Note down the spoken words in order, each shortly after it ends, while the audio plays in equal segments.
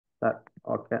That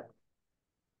okay.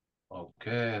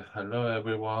 Okay, hello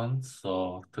everyone.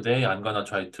 So today I'm gonna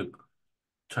try to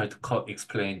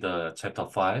explain the chapter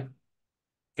 5,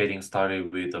 getting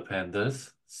started with the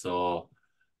pandas. So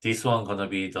this one gonna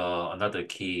be the another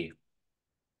key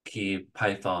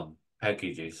Python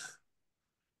packages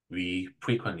we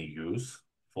frequently use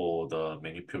for the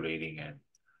manipulating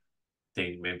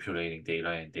data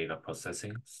and data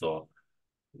processing. So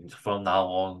from now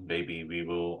on, maybe we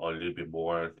will a little bit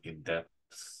more in depth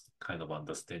kind of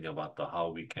understanding about how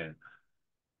we can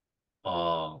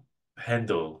uh,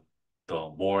 handle the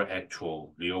more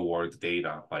actual real world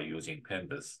data by using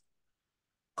pandas.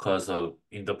 Because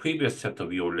in the previous chapter,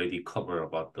 we already covered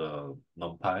about the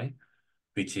NumPy,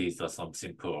 which is some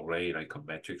simple array like a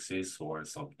matrices or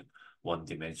some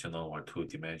one-dimensional or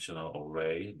two-dimensional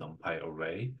array, NumPy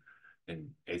array, and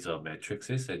as a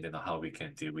matrices, and then how we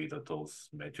can deal with those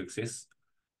matrices.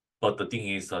 But the thing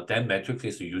is, that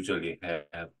matrices usually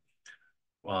have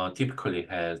typically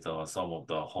has some of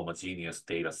the homogeneous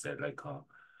data set like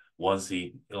once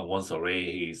array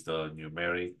is the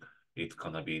numeric, it's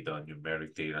gonna be the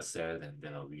numeric data set, and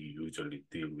then we usually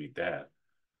deal with that.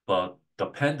 But the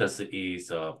pandas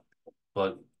is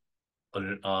but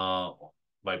uh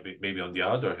maybe on the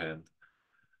other hand,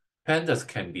 pandas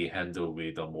can be handled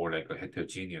with a more like a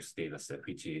heterogeneous data set,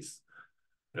 which is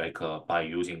like by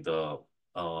using the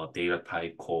data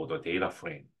type called the data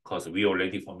frame, because we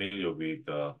already familiar with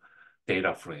the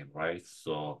data frame, right?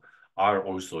 So R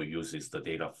also uses the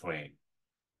data frame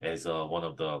as one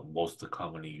of the most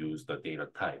commonly used data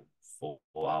type for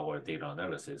our data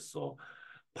analysis. So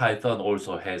Python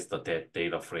also has that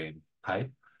data frame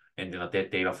type, and then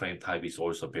that data frame type is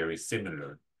also very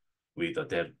similar with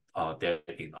that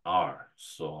in R.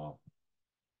 So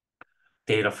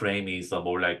data frame is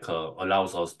more like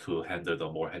allows us to handle the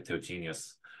more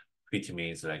heterogeneous, which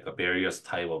means like a various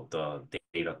type of the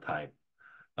data type,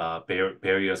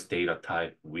 various data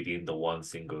type within the one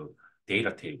single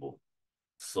data table.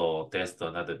 So that's the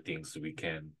another things we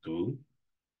can do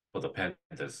for the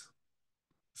pandas.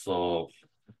 So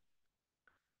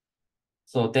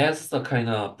so that's the kind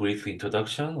of brief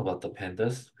introduction about the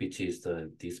pandas, which is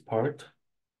this part,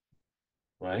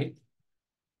 right?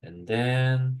 And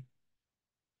then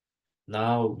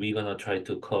now we're gonna try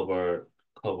to cover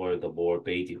the more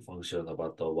basic function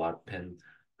about the what pen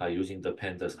using the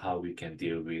pandas, how we can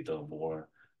deal with the more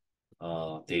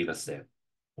data set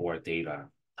or data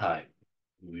type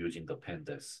using the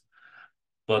pandas.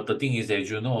 But the thing is, as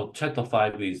you know, chapter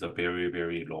 5 is a very,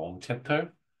 very long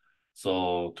chapter.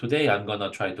 So today I'm gonna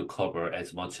try to cover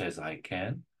as much as I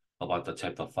can about the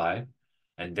chapter 5.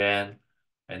 And then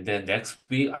next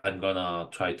week I'm gonna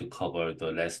try to cover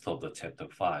the rest of the chapter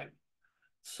 5.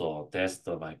 So that's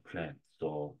my plan.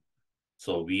 So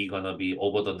we gonna be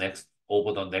over the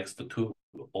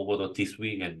this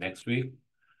week and next week.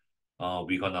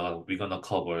 We're gonna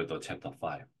cover the chapter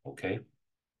 5. Okay.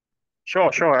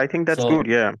 Sure, sure. I think that's good.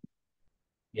 So Yeah.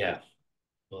 yeah.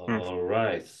 Mm. All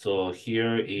right. So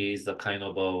here is the kind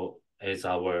of as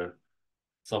our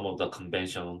some of the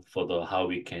convention for the how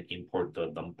we can import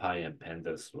the NumPy and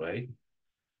pandas, right?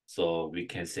 So we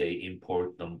can say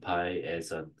import NumPy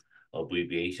as an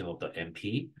abbreviation of the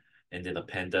MP, and then the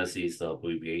pandas is the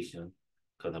abbreviation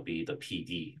gonna be the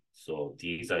PD. So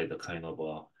these are the kind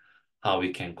of how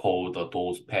we can call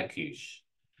those package.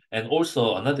 And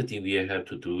also another thing we have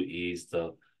to do is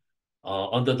the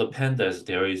under the pandas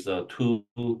there is two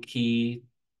key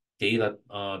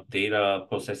data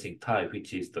processing type,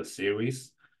 which is the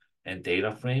series and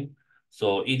data frame.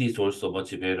 So it is also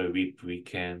much better if we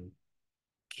can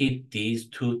keep these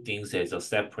two things as a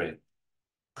separate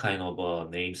kind of a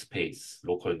namespace,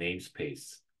 local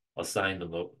namespace, assign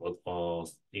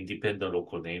independent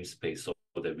local namespace so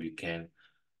that we can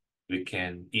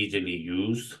easily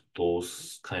use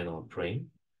those kind of frame.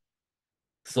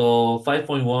 So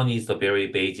 5.1 is the very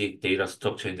basic data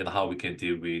structure and then how we can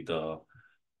deal with the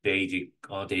basic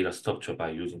data structure by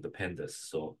using the pandas.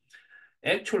 So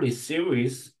actually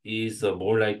series is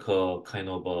more like a kind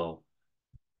of a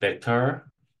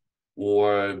vector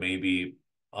or maybe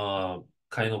uh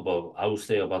kind of I would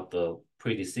say about the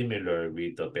pretty similar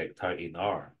with the vector in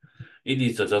R. It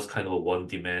is just kind of a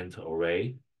one-dimensional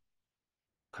array,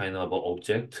 kind of an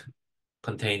object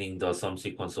containing the some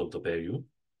sequence of the value,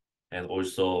 and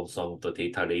also some of the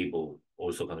data label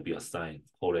also going to be assigned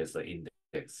called as the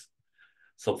index.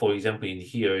 So for example, in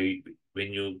here,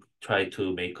 when you try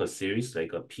to make a series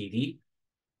like a PD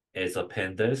as a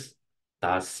pandas,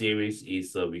 that series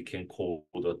is we can call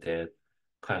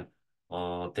kind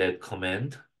that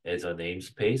command as a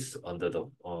namespace under the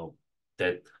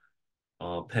that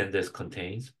pandas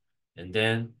contains. And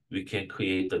then we can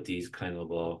create these kind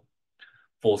of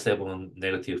 4, 7,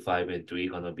 -5, and 3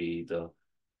 gonna be the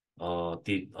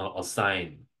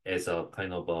assigned as a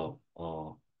kind of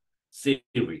a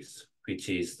series, which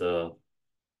is the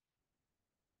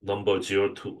number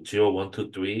 0 to 0, 1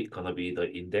 to 3 gonna be the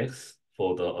index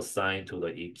for the assigned to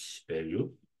the each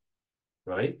value,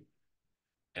 right?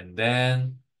 And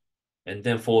then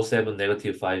 4, 7,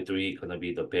 -5, 3 gonna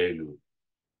be the value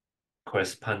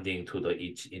corresponding to the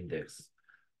each index.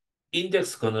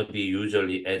 Index gonna be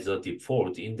usually as a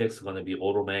default, index gonna be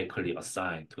automatically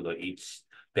assigned to the each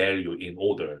value in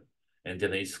order. And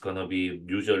then it's gonna be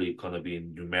usually gonna be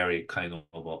numeric kind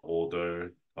of a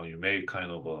order or numeric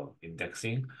kind of a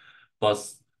indexing.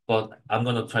 But but I'm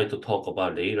gonna try to talk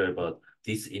about later, but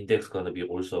this index gonna be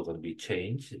also gonna be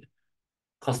changed,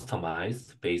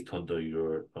 customized based on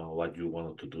your what you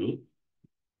wanted to do.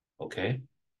 Okay.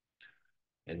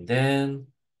 And then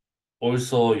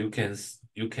also, you can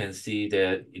see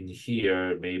that in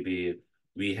here, maybe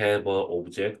we have a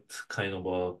object, kind of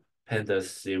a pandas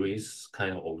series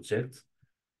kind of object.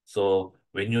 So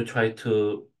when you try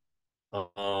to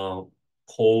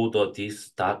call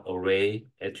this dot array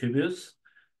attributes,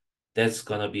 that's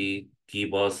gonna be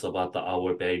give us about the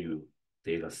our value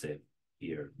data set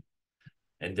here.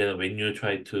 And then when you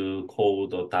try to call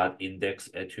the dot index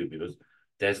attributes,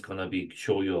 that's gonna be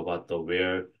show you about the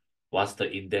where what's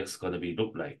the index gonna be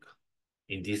look like.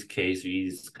 In this case,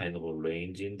 is kind of a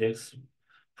range index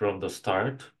from the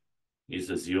start is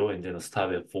a 0 and then a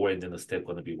stop at 4 and then a step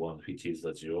gonna be 1, which is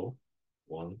a 0,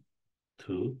 1,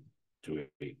 2,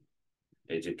 3.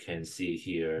 As you can see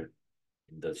here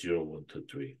in the 0, 1, 2,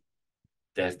 3.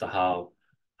 That's the how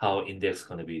index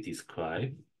gonna be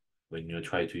described when you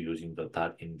try to using the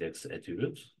dot index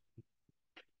attributes.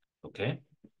 Okay.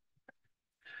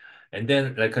 And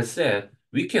then, like I said,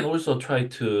 we can also try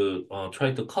to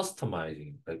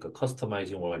customizing, like a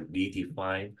customizing or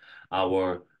redefine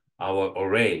our our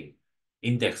array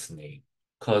index name.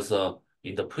 Because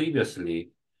in the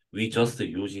previously, we just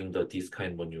using this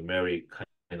kind of numeric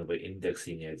kind of a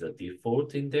indexing as a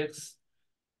default index.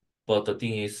 But the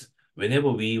thing is,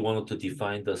 whenever we wanted to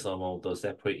define some of the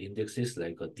separate indexes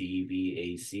like a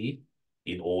DVAC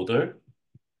in order,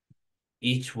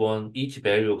 each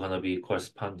value gonna be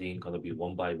corresponding gonna be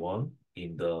one by one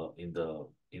in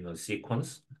a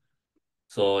sequence.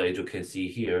 So as you can see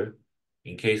here,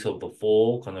 in case of the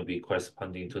 4 gonna be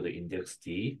corresponding to the index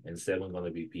D and 7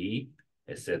 gonna be B,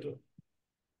 etc.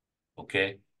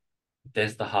 Okay,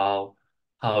 that's the how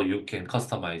you can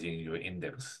customizing your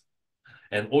index.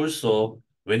 And also,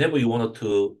 whenever you wanted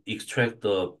to extract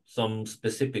some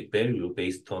specific value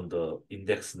based on the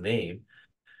index name,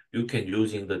 you can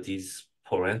using these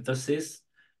parentheses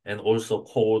and also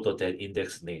call that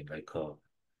index name like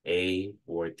A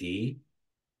or D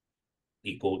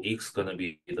equal X gonna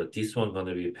be this one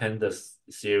gonna be pandas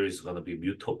series gonna be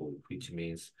mutable, which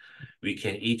means we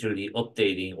can easily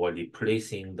updating or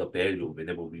replacing the value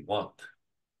whenever we want,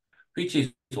 which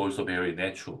is also very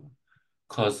natural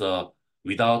because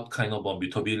without kind of a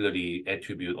mutability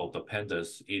attribute of the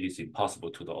pandas, it is impossible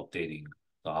to the updating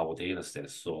our data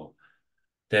sets. So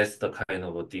that's the kind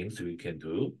of things we can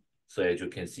do. So as you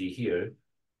can see here,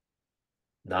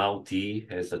 now D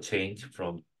has a change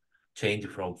from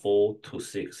 4 to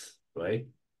 6, right?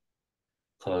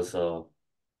 Because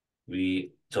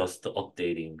we just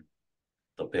updating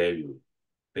the value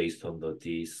based on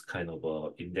this kind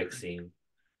of indexing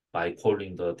by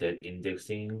calling that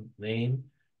indexing name,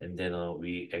 and then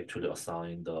we actually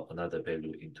assign another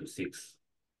value into 6.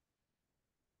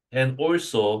 And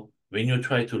also, when you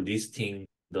try to listing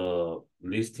the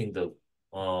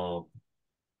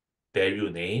value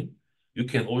name, you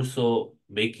can also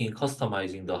making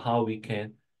customizing the how you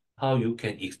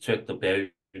can extract the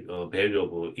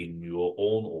variable in your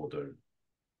own order,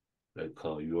 like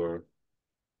your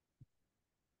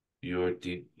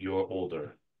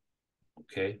order.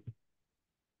 Okay,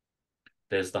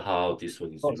 that's the how this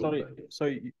one is Oh, look sorry. like. So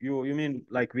you mean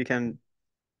like we can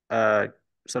uh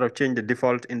sort of change the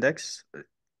default index?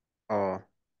 Or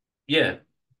Yeah,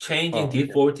 changing oh, okay.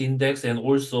 default index and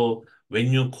also when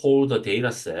you call the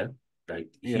data set like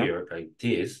Yeah. here like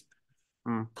this.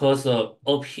 Mm. Because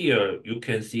up here, you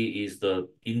can see is the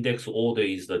index order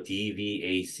is the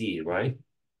DVAC, right?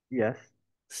 Yes.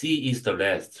 C is the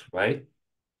last, right?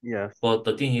 Yes. But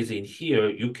the thing is in here,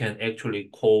 you can actually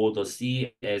call the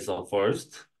C as a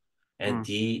first and Mm.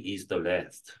 D is the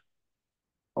last.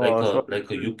 Oh,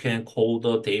 so You can call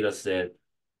the data set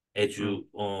as mm.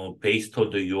 you based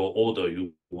on your order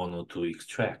you want to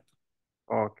extract.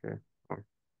 Okay. Oh,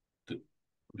 Do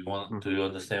mm. do you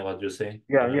understand what you're saying?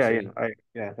 Yeah, What I'm yeah, yeah. saying?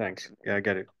 Yeah, thanks. Yeah, I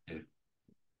get it.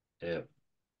 Yeah.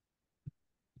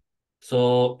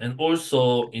 So, and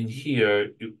also in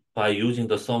here, by using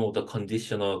the sum of the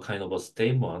conditional kind of a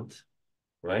statement,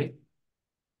 right?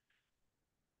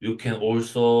 You can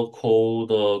also call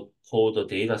the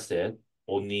data set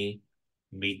only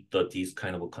meet this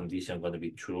kind of a condition going to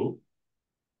be true.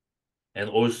 And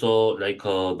also like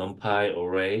a NumPy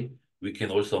array, we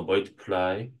can also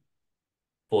multiply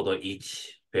for the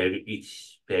each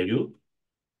value,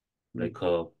 Mm. like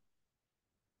a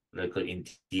in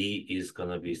D is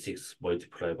gonna be 6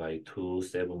 multiplied by 2,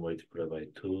 7 multiplied by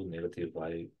 2, negative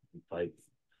 5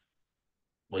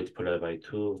 multiplied by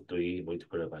 2, 3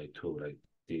 multiplied by 2, like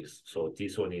this. So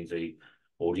this one is a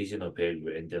original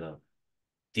value, and then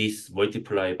this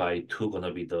multiplied by 2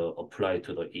 gonna be the applied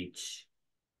to the each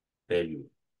value.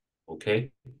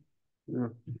 Okay? Yeah.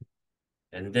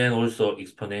 And then also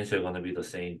exponential gonna be the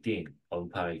same thing.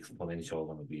 NumPy exponential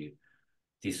gonna be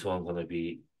this one gonna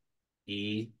be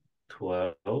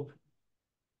E12,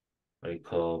 like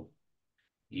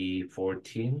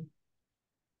E14,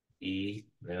 E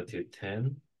negative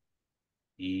 10,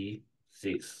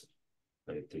 E6,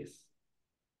 like this.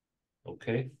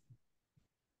 Okay?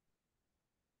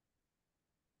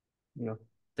 Yeah.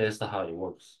 That's how it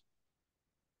works.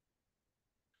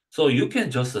 So you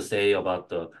can just say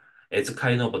about it's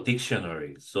kind of a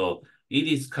dictionary. So it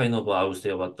is kind of, I would say,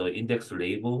 about the index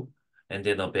label and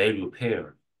then a value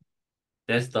pair.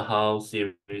 That's the how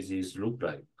series look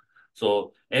like.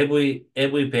 So every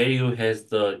value has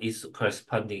its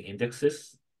corresponding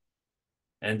indexes.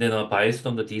 And then based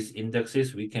on these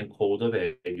indexes, we can call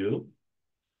the value.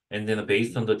 And then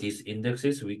based on these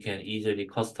indexes, we can easily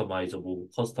customizing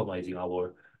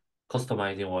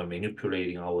or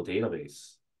manipulating our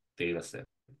data set.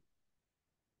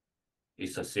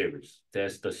 It's a series.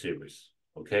 That's the series.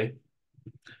 Okay.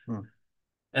 Mm.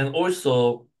 And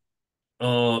also,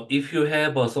 if you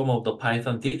have some of the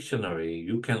Python dictionary,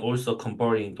 you can also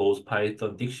converting those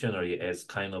Python dictionary as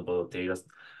kind of a data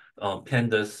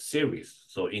pandas series.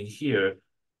 So in here,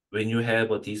 when you have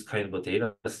this kind of a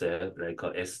data set like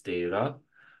S data,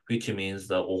 which means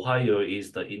the Ohio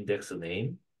is the index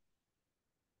name,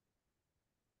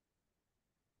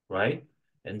 right?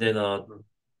 And then Mm.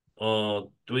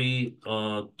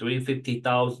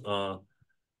 350,000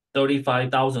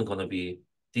 35,000 gonna be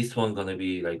this one gonna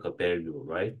be like a value,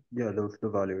 right? Yeah, the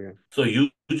value, yeah. So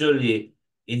usually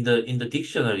in the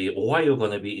dictionary, Ohio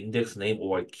gonna be index name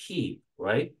or key,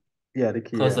 right? Yeah, the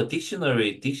key, Because yeah. the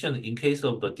in case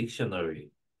of the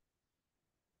dictionary,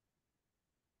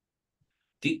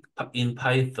 in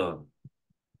Python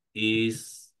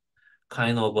is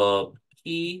kind of a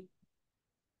key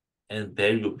and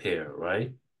value pair,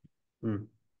 right? Mm.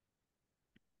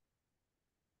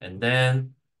 And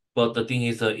then, but the thing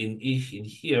is, in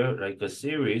here, like a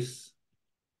series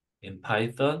in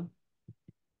Python,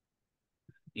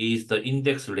 is the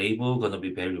index label gonna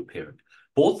be value paired?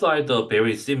 Both are the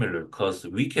very similar because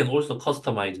we can also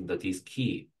customize this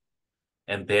key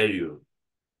and value.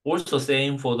 Also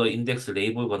same for the index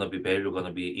label gonna be value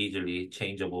gonna be easily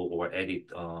changeable or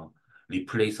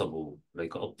replaceable,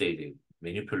 like updated,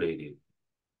 manipulated,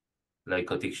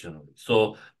 like a dictionary.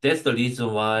 So that's the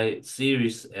reason why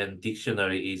series and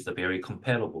dictionary is very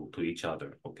compatible to each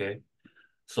other. Okay.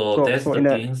 So So that's so the in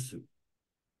a things.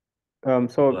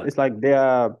 so But it's like they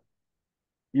are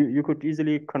you could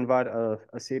easily convert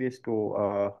a series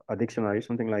to a dictionary,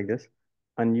 something like this.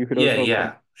 And you could yeah, also yeah,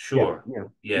 yeah, sure. yeah,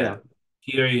 yeah. Yeah.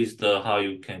 Here is the how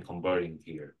you can convert in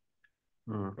here,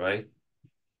 Mm. right?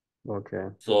 Okay.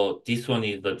 So this one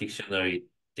is the dictionary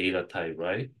data type,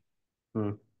 right?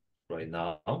 Mm. Right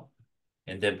now.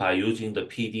 And then by using the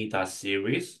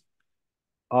pd.series,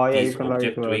 Oh yeah, you this convert it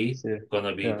object to a tree series.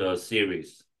 gonna be Yeah. the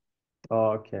series.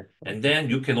 Oh, okay. And Okay. then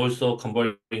you can also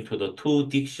convert into the two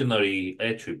dictionary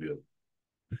attribute.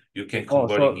 You can Oh,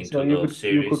 converting so into the you could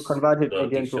series convert to it the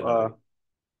again to dictionary.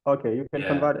 okay, you can Yeah.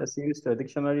 convert a series to a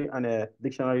dictionary and a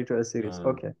dictionary to a series. Uh,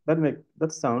 Okay.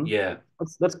 That's sound. yeah.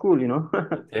 That's cool, you know.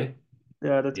 Okay.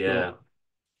 Yeah, that's cool. Yeah.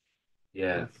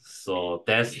 Yeah. So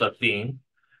that's the thing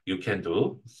you can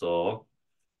do. So,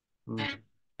 Mm.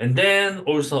 and then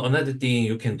also another thing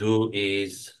you can do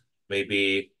is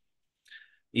maybe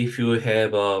if you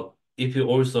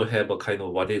also have a kind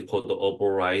of what is called the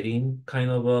overriding kind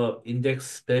of a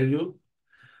index value.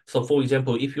 So for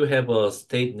example, if you have a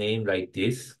state name like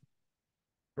this,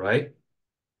 right?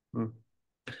 Mm.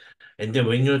 And then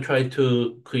when you try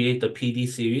to create the PD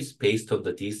series based on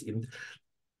this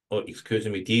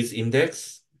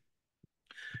index,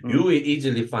 you Mm. will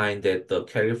easily find that the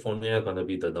California gonna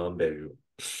be the non-value,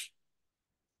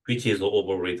 which is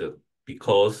overridden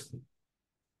because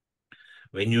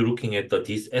when you're looking at the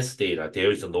this data,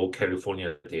 there is no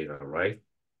California data, right?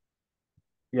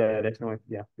 Yeah, there's no,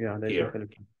 there's no Here.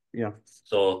 California. Yeah.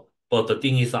 So, but the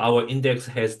thing is, our index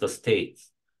has the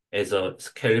states, as a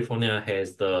California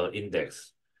has the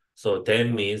index. So that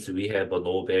Mm, means we have a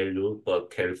no value, but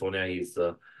California is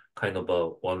kind of a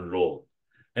one row.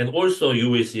 And also you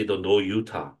will see the no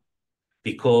Utah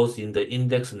because in the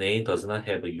index name does not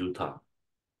have a Utah,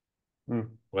 mm,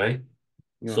 right?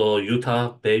 yeah. So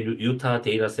Utah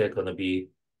data set gonna be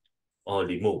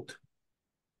removed.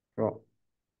 Oh,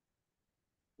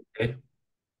 Okay.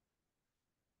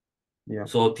 yeah.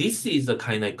 So this is a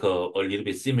kind of like a little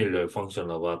bit similar function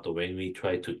about when we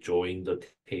try to join the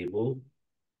table.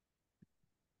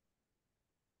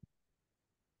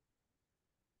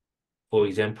 For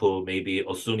example, maybe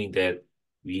assuming that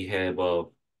we have a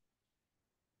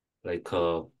like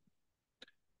a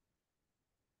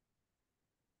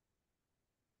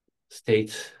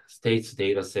states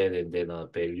data set and then a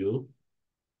value,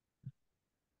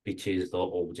 which is the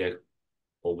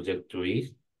object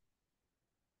three,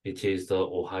 which is the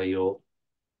Ohio,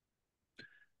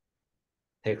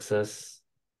 Texas,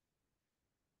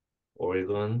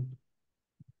 Oregon,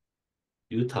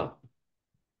 Utah,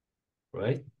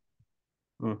 right?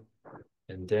 Mm,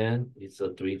 And then it's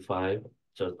a 3, 5.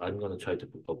 So I'm gonna try to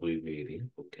abbreviate it.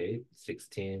 Okay,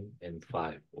 16 and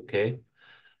 5. Okay,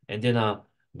 and then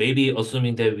maybe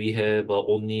assuming that we have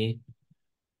only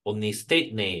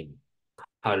state name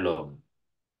column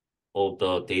of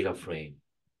the data frame,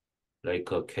 like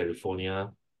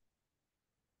California,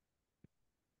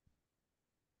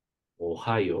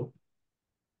 Ohio,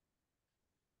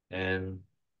 and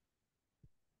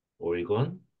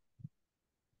Oregon,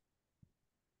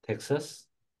 Texas,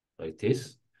 like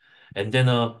this. And then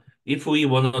if we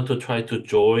wanted to try to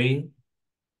join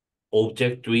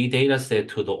object 3 data set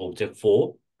to the object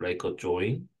 4, like a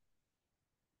join,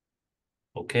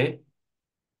 okay?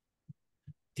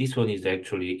 This one is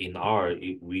actually in R,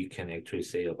 we can actually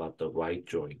say about the right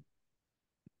join,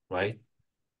 right?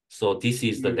 So this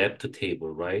is the yeah. left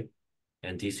table, right?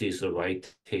 And this is the right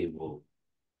table,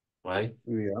 right?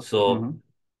 Yeah. So Mm-hmm.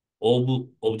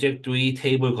 object 3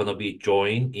 table gonna be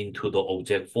joined into the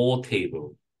object 4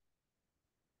 table,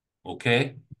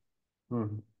 okay?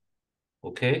 Mm-hmm.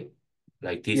 Okay?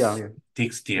 Like Yeah, this, yeah.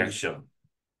 this Mm, direction,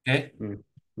 okay? mm,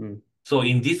 mm, So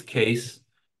in this case,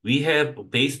 we have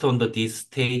based on this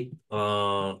state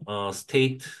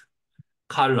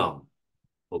column,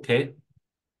 okay?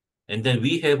 And then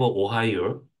we have a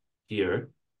Ohio here,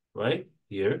 right?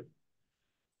 Here.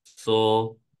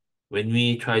 So when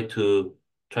we try to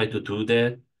do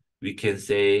that, we can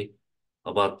say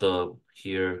about the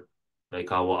here,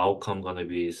 like our outcome gonna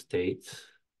be state,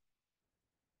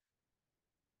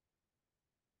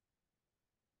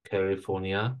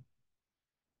 California,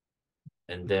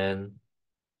 and then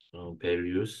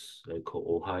values like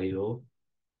Ohio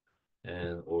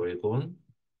and Oregon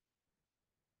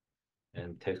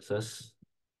and Texas.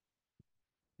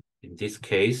 In this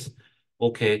case,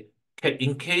 okay,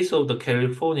 in case of the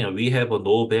California, we have a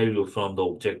no value from the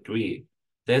object tree.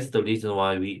 That's the reason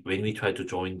why when we try to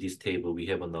join this table, we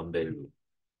have a non-value.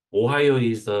 Ohio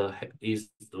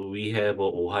we have a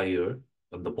Ohio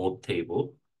on the both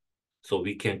table, so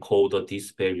we can code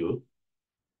this value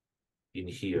in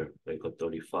here like a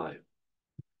 35.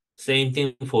 Same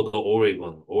thing for the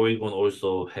Oregon. Oregon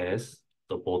also has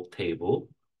the both table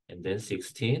and then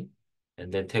 16.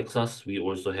 And then Texas, we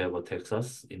also have a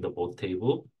Texas in the both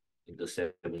table in the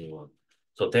 71.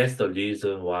 So that's the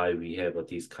reason why we have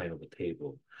this kind of a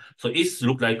table. So it's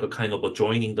look like a kind of a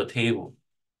joining the table.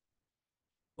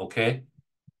 Okay?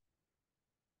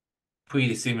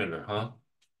 Pretty similar, huh?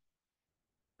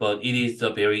 But it is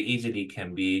very easily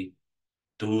can be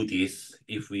do this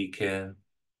if we can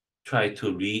try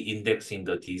to re-indexing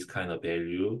these kind of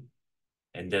value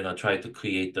and then I try to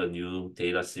create the new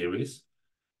data series.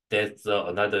 That's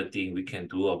another thing we can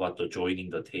do about the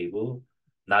joining the table,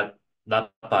 not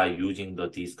by using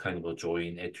these kind of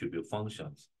join attribute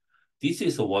functions. This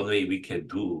is one way we can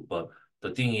do, but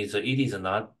the thing is it is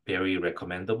not very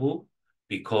recommendable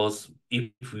because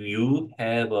if you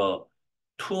have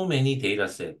too many data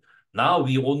set, now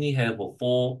we only have a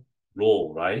 4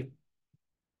 row, right?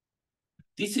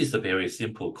 This is very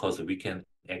simple because we can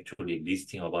actually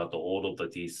listing about all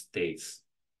of these states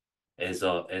as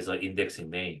a indexing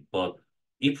name. But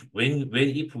if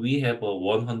we have a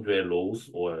 100 rows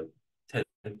or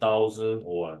 10,000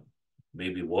 or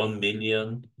maybe 1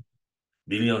 million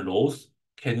rows,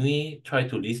 can we try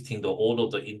to listing the all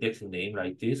of the indexing name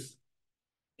like this?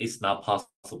 It's not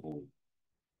possible.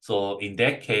 So in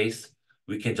that case,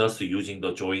 we can just using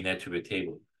the join attribute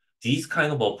table. This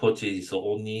kind of approach is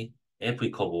only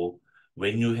applicable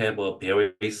when you have a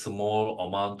very small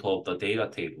amount of the data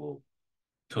table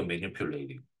to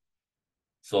manipulate it.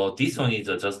 So this one is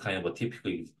just kind of a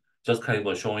typically just kind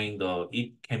of showing the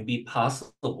it can be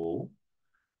possible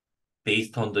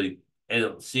based on the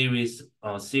series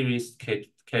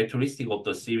characteristic of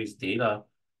the series data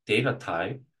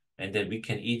type, and then we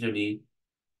can easily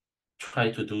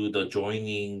try to do the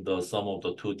joining the sum of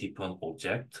the two different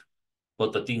objects.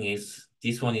 But the thing is,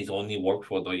 this one is only work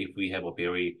for the if we have a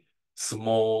very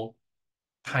small,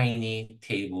 tiny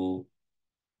table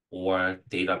or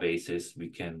databases we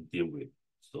can deal with.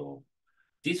 So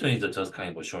this one is just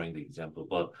kind of showing the example,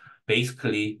 but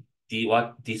basically the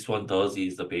what this one does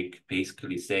is the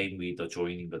basically same with the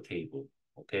joining the table.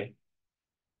 Okay.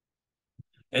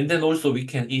 And then also we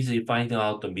can easily find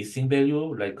out the missing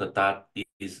value, like a dot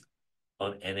is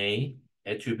an NA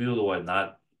attribute or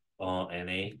not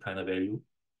NA kind of value.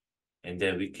 And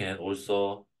then we can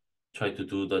also try to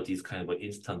do this kind of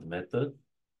instant method.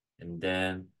 And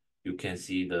then you can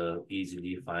see the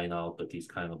easily find out that this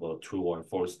kind of a true or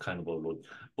false kind of a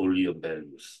Boolean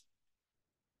values.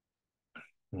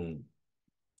 And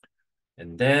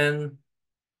then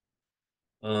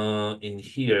in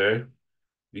here,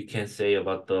 we can say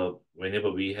about the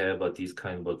whenever we have these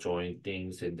kind of join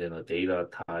things, and then a data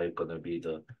type gonna be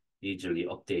the easily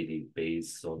updated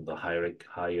based on the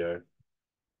higher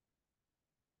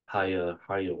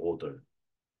order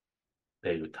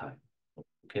value type.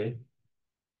 Okay.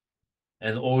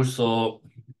 And also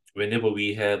whenever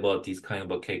we have this kind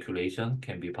of a calculation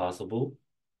can be possible,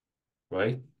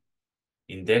 right?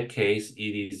 In that case, it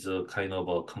is a kind of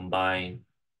a combine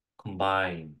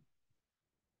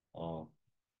uh,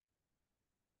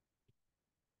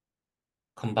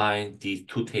 combine these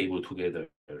two tables together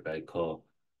like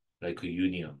a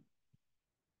union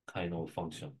kind of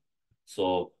function.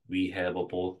 So we have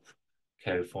both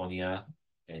California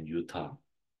and Utah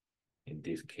in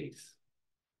this case.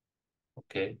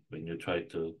 Okay, when you try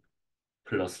to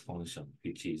plus function,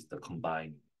 which is the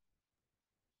combine.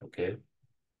 Okay.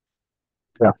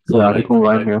 Yeah, So yeah, the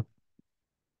combine here.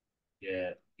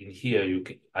 yeah, in here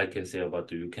I can say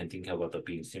about you can think about the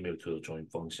being similar to the joint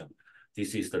function.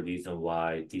 This is the reason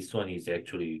why this one is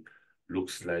actually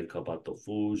looks like about the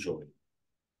full join.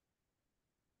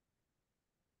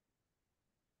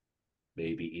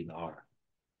 Maybe in R.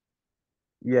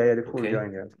 Yeah, yeah, the full Okay.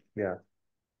 join, yeah. Yeah.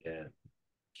 Yeah.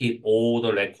 Keep all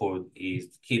the record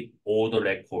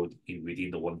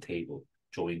within the one table,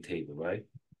 join table, right?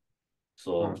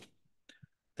 So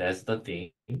that's the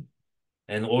thing.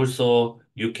 And also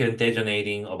you can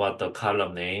designating about the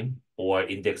column name or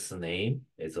index name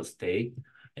as a state,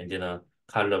 and then a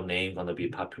column name gonna be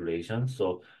population.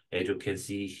 So as you can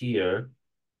see here,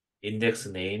 index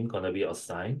name gonna be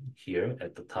assigned here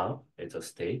at the top as a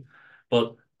state.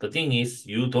 But the thing is,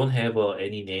 you don't have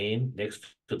any name next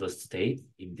to the state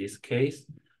in this case.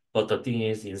 But the thing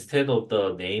is, instead of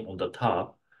the name on the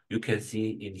top, you can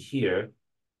see in here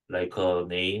like a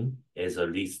name as a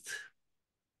list,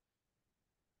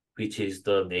 which is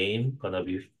the name gonna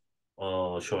be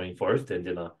showing first, and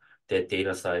then that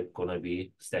data type gonna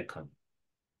be second.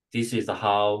 This is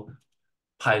how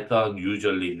Python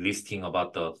usually listing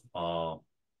about the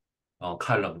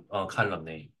column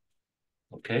name.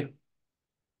 Okay.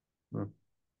 Mm.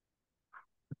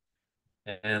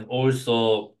 And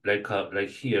also like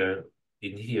here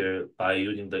in here by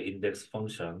using the index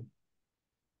function,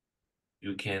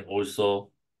 you can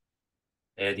also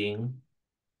adding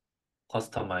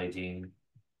customizing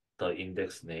the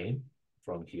index name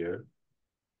from here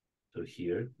to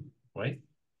here, right?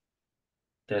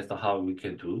 That's how we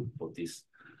can do for this.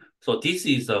 So this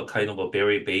is a kind of a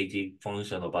very basic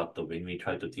function about the when we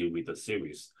try to deal with the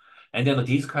series. And then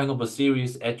this kind of a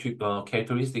series attribute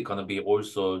characteristic gonna be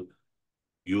also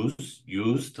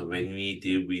used when we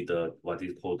deal with the what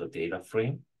is called the data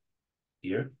frame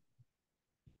here.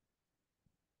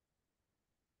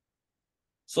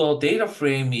 So data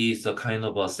frame is a kind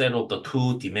of a set of the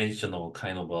two-dimensional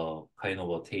kind of a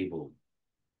table,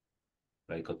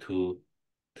 like a two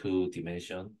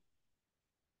dimension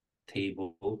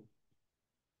table.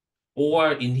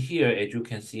 Or in here, as you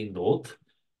can see, note,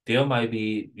 there might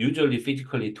be usually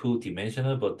physically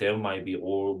two-dimensional, but there might be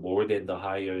all more than the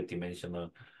higher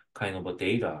dimensional kind of a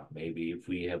data, maybe if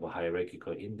we have a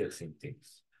hierarchical indexing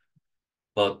things.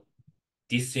 But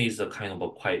this is a kind of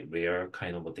a quite rare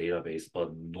kind of a database,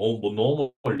 but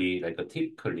normally, like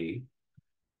typically,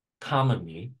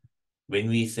 commonly, when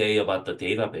we say about the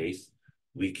database,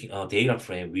 we can, data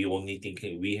frame,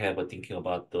 we have a thinking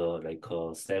about the like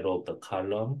a set of the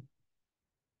column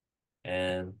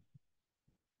and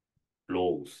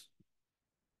rows.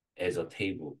 as a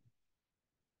table.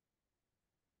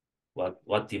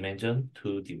 What dimension?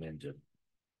 Two dimension,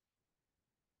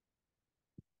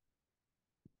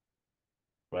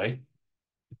 right?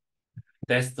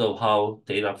 That's the how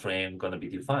data frame gonna be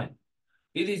defined.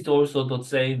 It is also the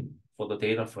same for the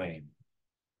data frame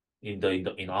in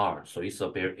R. So it's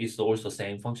also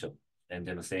same function and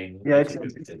then the same Yeah,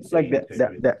 attribute and like same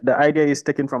characteristic. the idea is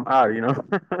taken from R, you know.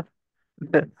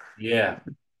 Yeah,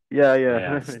 Yeah, yeah.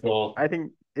 yeah. So I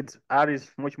think it's R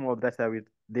is much more better with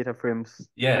data frames.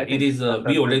 yeah, I it think is. We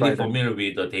than already Python. familiar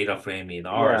with the data frame in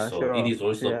R, Yeah, so it sure. is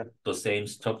also Yeah, the same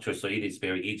structure. So it is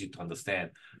very easy to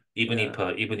understand,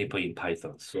 yeah, even if in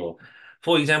Python. So,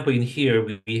 for example, in here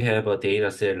we have a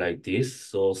data set like this.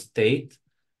 So state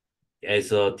as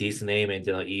this name and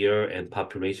then a year and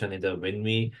population, and then when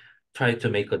we try to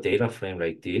make a data frame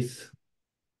like this,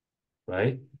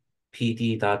 right?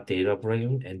 PD dot data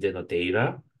frame and then a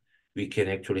data, we can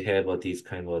actually have this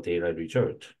kind of data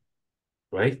result,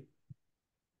 right?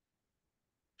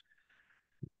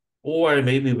 Or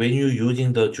maybe when you're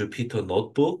using the Jupyter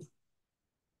notebook,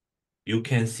 you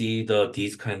can see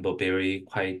these kind of very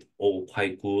quite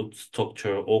good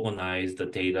structure organized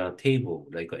data table,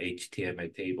 like a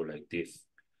HTML table like this.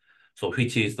 So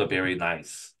which is the very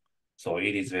nice. So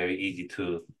it is very easy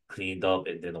to clean up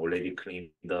and then already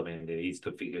cleaned up and then easy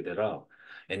to figure that out.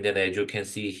 And then as you can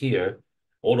see here,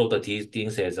 all of these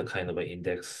things has a kind of an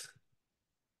index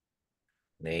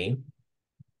name,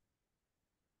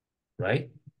 right?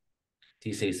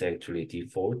 This is actually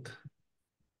default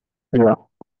yeah,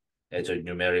 as a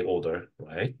numeric order,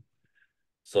 right?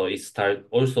 So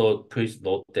please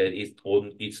note that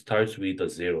it starts with a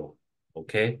zero.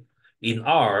 Okay. In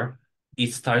R,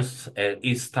 it starts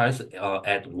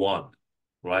at one,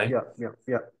 right? yeah, yeah,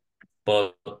 yeah,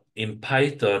 But in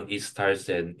Python, it starts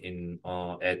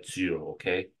at zero.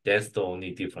 Okay. That's the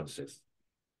only differences.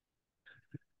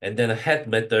 And then the head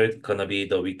method gonna be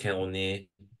the we can only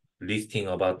listing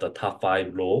about the top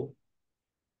five row,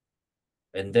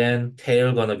 and then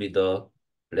tail gonna be the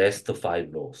last five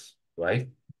rows, right?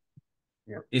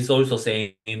 yeah. It's also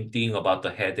same thing about the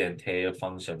head and tail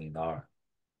function in R.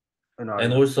 An R,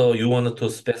 And yeah. also you wanted to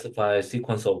specify a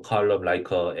sequence of column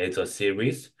like as a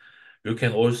series. You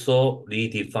can also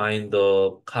redefine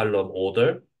the column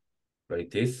order like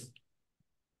this.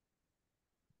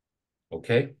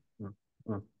 Okay. Mm,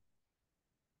 mm,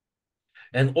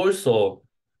 And also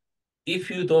if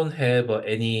you don't have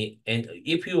and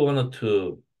if you wanted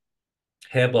to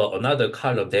have another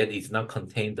column that is not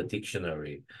contained the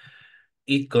dictionary,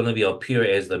 it's gonna be appear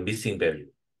as the missing value,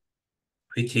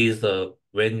 which is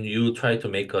when you try to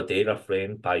make a data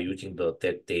frame by using the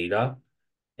that data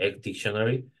X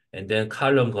dictionary, and then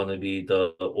column gonna be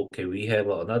okay, we have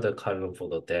another column for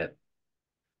the that,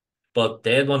 but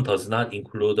that one does not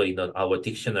include in our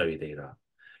dictionary data.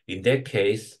 In that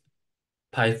case,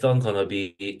 Python gonna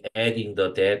be adding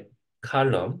the that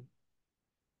column,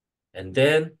 and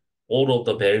then all of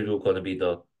the value gonna be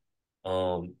the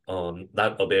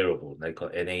not a variable like a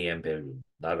NAM value,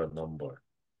 not a number.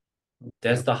 yeah,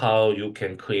 That's the how you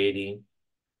can creating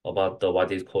about the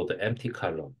what is called the empty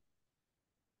column.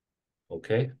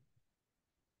 Okay,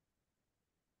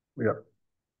 yeah.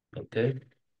 okay.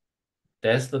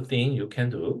 That's the thing you can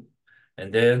do.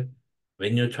 And then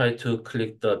when you try to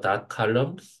click the dot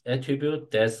columns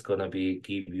attribute, that's gonna be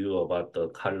give you about the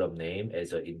column name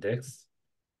as an index.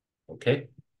 Okay.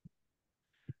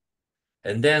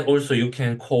 And then also you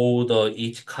can call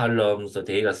each column's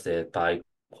data set by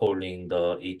calling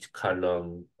the each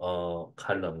column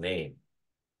name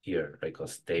here, like a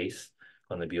state.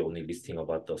 Gonna be only listing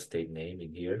about the state name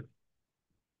in here.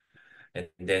 And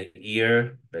then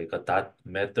here, like a dot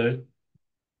method.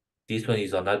 This one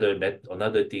is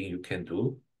another thing you can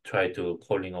do. Try to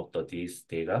calling up this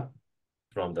data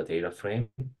from the data frame.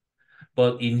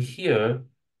 But in here,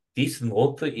 this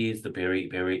note is very,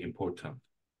 very important.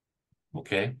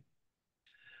 Okay.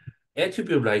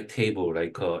 Attribute like table,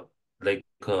 like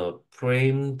a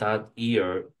frame dot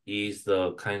year is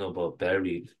the kind of a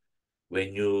varied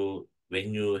when you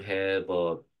have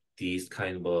this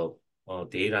kind of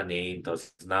data name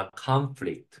does not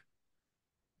conflict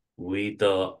with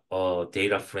the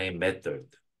data frame method.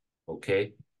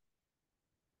 Okay.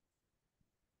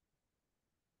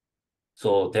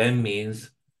 So that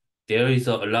means there is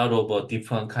a lot of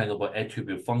different kind of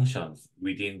attribute functions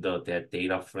within that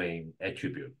data frame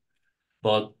attribute.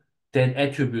 But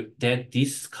that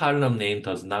this column name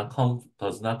does not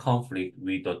conflict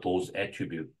with those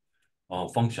attribute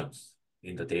functions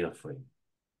in the data frame.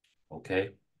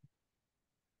 Okay.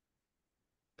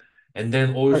 And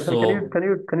then Sorry, can you also can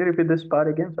you can you repeat this part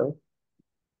again? Sorry.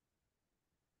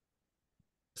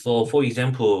 So for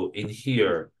example, in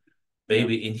here, Yeah.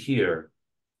 maybe in here,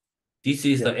 this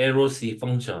is the Yeah. ROC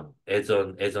function as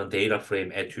a data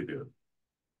frame attribute,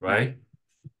 Mm, right?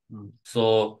 mm,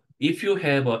 So if you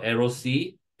have a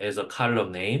ROC as a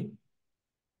column name,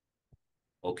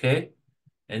 okay,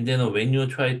 and then when you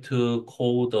try to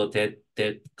call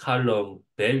that column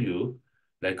value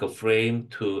like a frame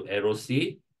to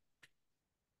ROC,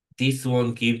 this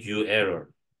one gives you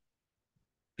error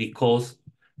because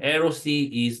ROC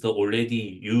is the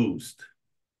already used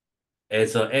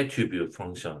as an attribute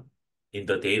function in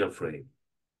the data frame.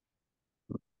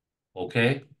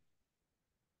 Okay?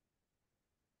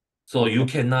 So okay. you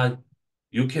cannot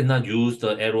use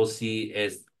the ROC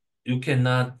as you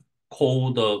cannot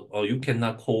you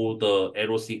cannot call the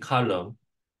ROC column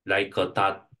like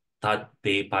a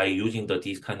by using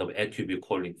this kind of attribute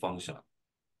calling function.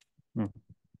 Mm,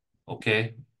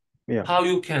 Okay? yeah. How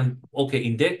you can okay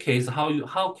in that case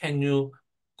how can you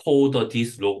call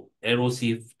this ROC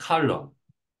column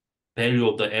value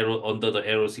of the arrow under the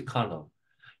ROC column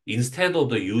instead of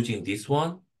the using this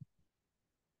one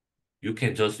you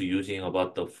can just using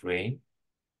about the frame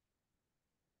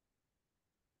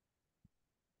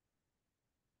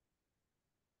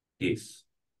this.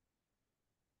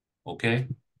 Okay,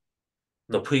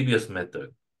 the Mm, previous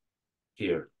method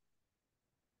here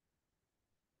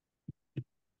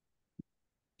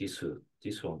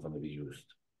this one gonna be used.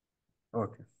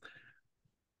 okay.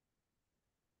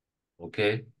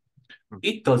 Okay, Mm,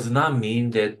 it does not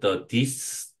mean that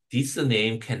this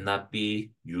name cannot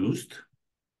be used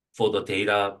for the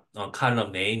data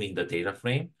column name in the data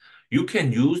frame. You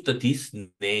can use this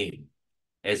name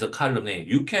as a column name.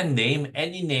 You can name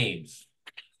any names,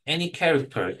 any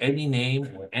character, any name,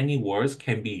 or any words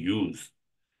can be used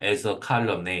as a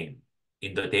column name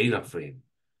in the data frame.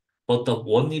 But the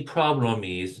only problem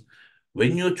is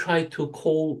when you try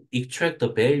to extract the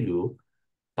value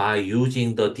by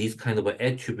using this kind of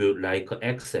attribute like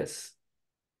access,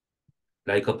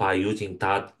 like by using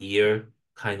dot year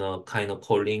kind of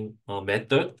calling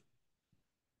method,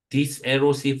 this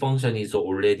ROC function is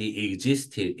already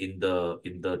existed in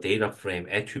the data frame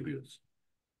attributes.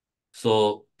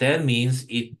 So that means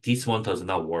this one does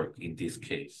not work in this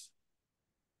case.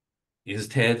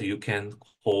 Instead, you can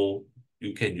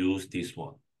use this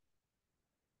one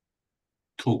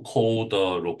to call the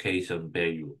location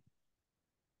value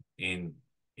in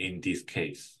this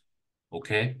case.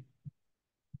 Okay?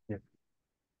 yeah.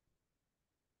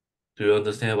 Do you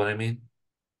understand what I mean?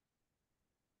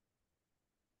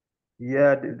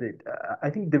 Yeah. I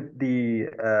think this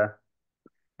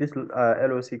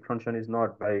LOC function is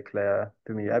not very clear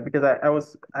to me because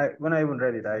I when I even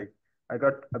read it I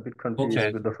got a bit confused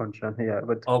Okay. with the function. Yeah,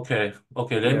 but Okay.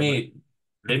 Okay. yeah, but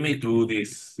Let me do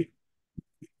this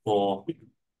for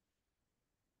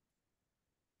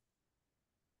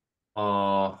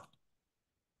uh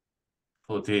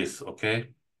for this. Okay.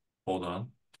 Hold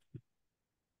on.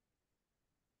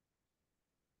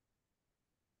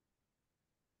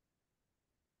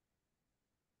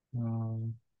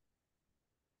 Um,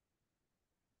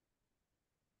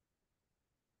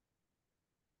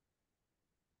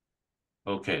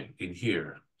 okay. In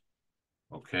here.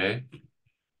 Okay.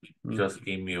 mm, Just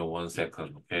give me a 1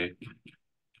 second. Okay.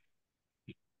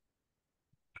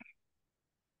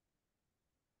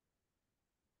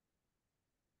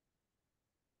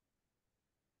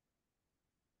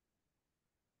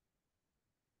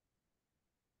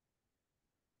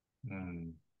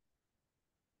 Hmm.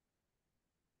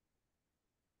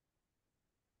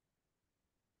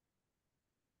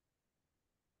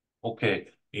 Okay.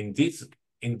 In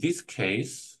this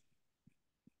case,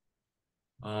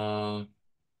 uh,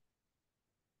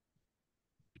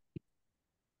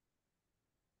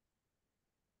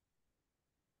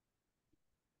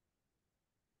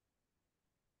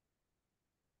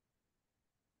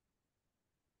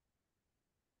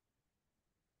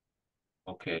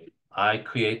 okay. I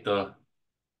create the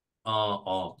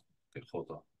okay, hold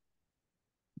on.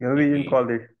 yeah, maybe Let you can me call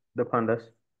it the pandas.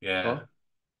 yeah, Oh,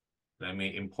 let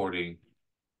me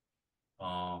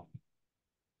uh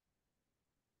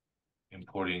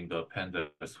importing the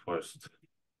pandas first,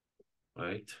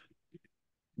 right?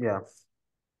 yeah,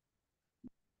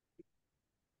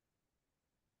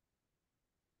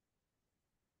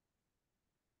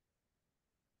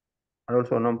 and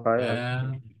also NumPy.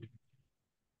 And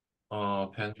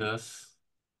pandas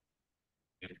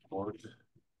import.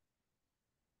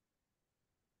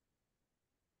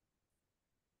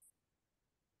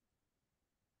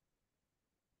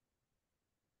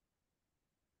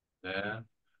 Then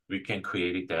we can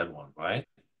create that one, right?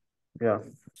 Yeah,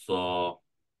 So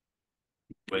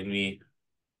when we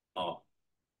oh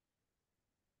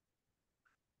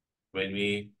when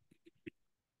we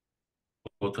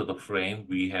go to the frame,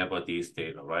 we have this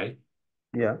data, right?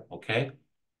 Yeah. Okay.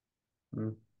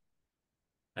 Mm.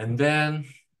 And then,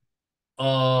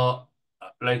 uh,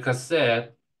 like I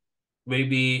said,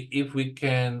 maybe if we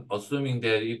can, assuming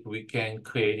that if we can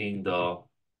creating not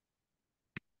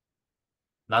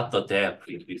the depth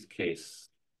in this case,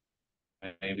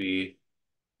 maybe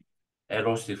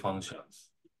LOC functions.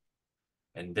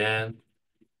 And then,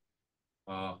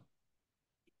 uh,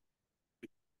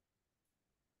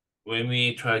 when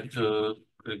we try to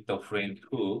click the frame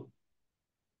two,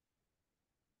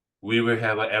 we will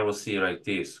have an LOC like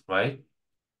this, right?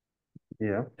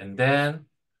 Yeah. And then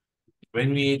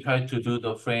when we try to do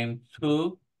the frame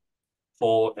two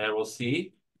for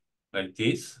LOC like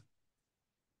this,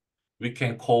 we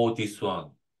can call this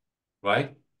one,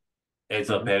 right? As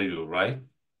a Mm. value, right?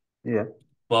 Yeah.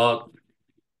 But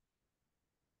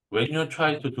when you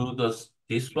try to do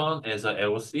this one as a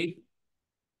LOC,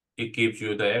 it gives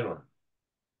you the error.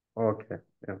 Okay.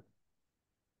 Yeah.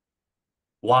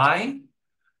 Why?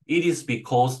 It is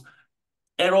because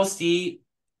LOC,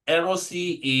 LOC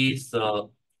is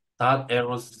dot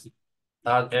LOC,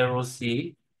 dot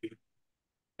LOC,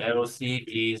 LOC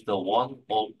is the one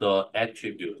of the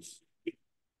attributes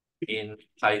in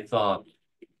Python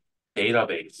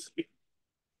database.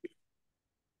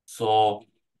 So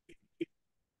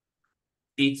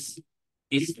its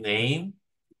its name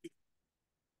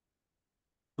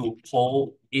to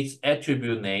call its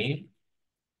attribute name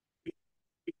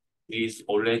is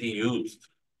already used,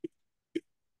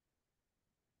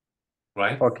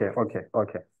 right? Okay. Okay.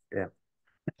 Okay. Yeah.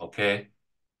 Okay.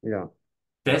 Yeah. Yeah.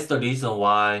 That's the reason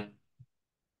why.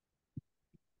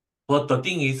 But the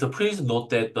thing is, please note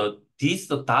that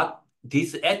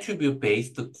this attribute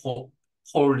based call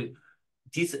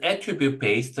this attribute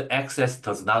based access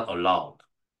does not allow.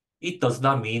 It does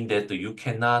not mean that you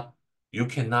cannot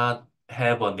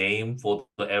have a name for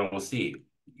the LOC.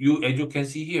 As you can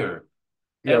see here,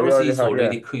 Yeah. We LOC already is have. Yeah.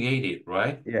 already created,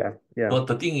 right? Yeah. Yeah. But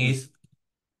the thing Mm. is,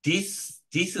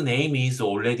 this name is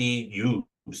already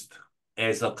used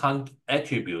as a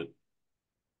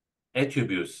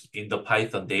attributes in the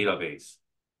Python database.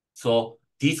 So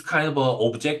this kind of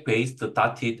object-based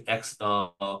dotted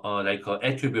like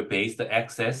attribute-based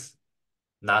access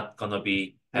not gonna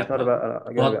be It's not happen. about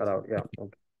gonna be But allowed. Yeah.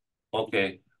 Okay.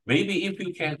 okay, maybe if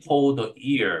you can call the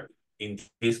ear in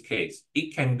this case,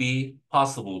 it can be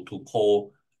possible to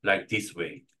call like this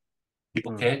way.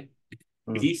 Mm. Okay,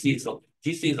 Mm. this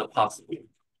is a possible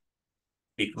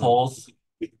Mm.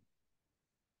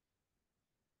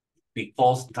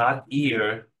 because that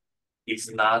ear is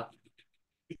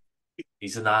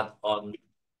not an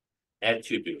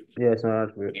attribute Yeah. It's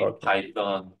not. in Okay.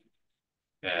 uh,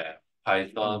 Mm.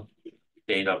 Python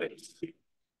database,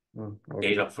 Mm. Okay.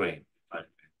 data frame.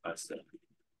 I said.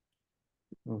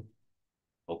 Mm.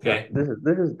 Yeah. Okay.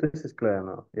 This is clear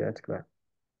now. Yeah. It's clear.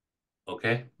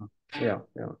 Okay. Mm. Yeah.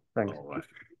 Yeah. Thanks. All right.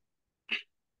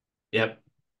 Yep.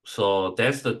 So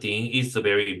that's the thing. It's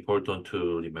very important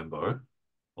to remember.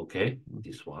 Okay. Mm.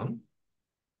 This one.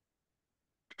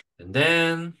 And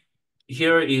then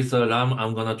here is a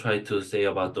I'm gonna try to say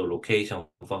about the location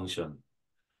function,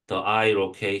 the I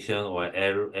location or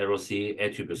LOC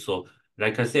attribute. So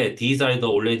like I said, these are the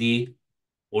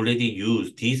already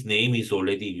used. This name is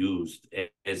already used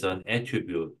as an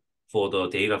attribute for the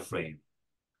data frame.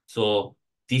 So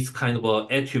this kind of a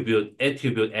attribute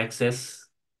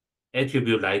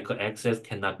like access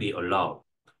cannot be allowed.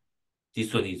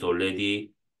 This one is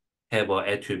already have an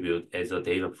attribute as a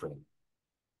data frame.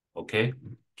 Okay.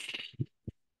 Yeah.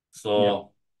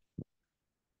 So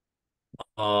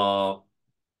uh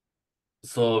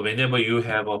so whenever you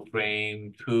have a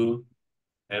frame two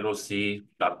LOC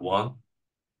dot one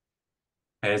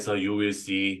has a you will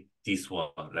see this one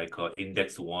like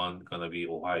index one gonna be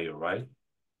Ohio, right?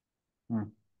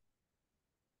 Mm.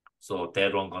 So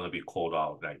that one gonna be called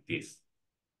out like this.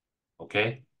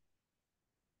 Okay.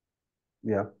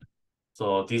 Yeah.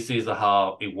 So this is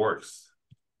how it works.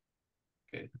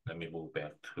 Okay, let me move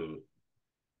back to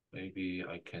maybe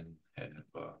I can have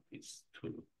these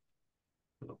two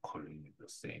calling at the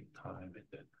same time and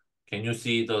then can you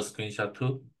see the screenshot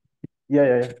too? Yeah.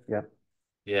 Yeah. Yeah. Yeah.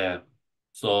 Yeah.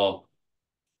 So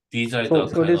these are So the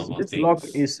so kind this of this lock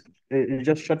things. is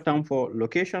just shut down for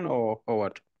location or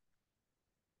what?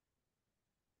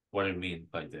 What do you mean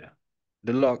by that?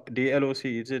 The lock, the LOC,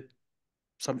 is it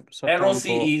shut down for? LOC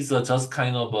is just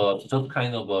kind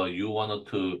of you wanted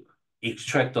to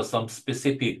extract some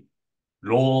specific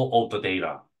row of the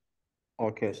data.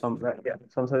 Okay, yeah,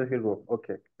 some certificate rule.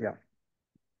 Okay, yeah,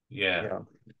 Yeah. yeah,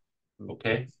 mm,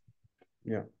 Okay.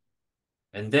 yeah,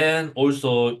 And then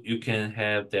also you can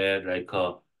have that like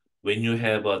when you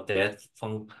have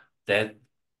that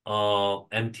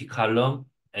empty column,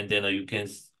 and then you can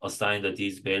assign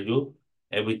this value.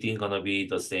 Everything gonna be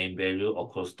the same value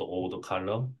across all the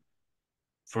column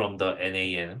from the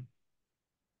NAN,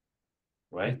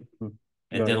 right? Mm.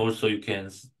 And Got then it. also you can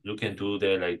do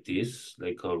that like this,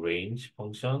 like a range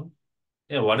function.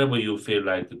 Yeah, whatever you feel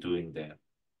like doing that.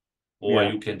 Or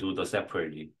Yeah. you can do the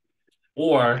separately.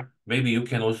 Or maybe you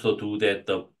can also do that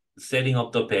the setting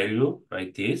up the value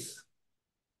like this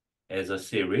as a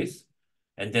series,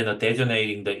 and then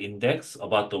designating the index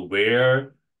about the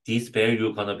where this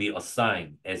value gonna be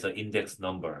assigned as an index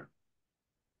number.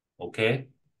 Okay?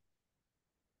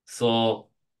 So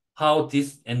how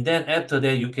this, and then after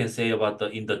that you can say about the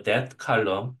in the depth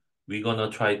column, we're gonna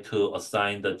try to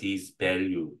assign this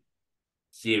value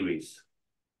series.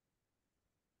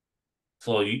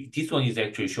 So this one is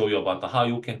actually show you about how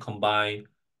you can combine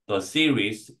the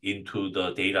series into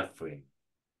the data frame.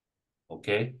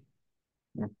 Okay.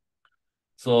 Mm.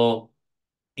 So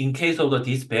in case of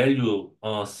this value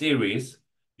series,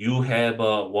 you have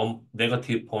one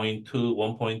negative 0.2,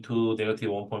 1.2, negative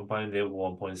 1.5, negative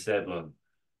 1.7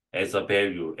 as a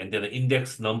value. And then the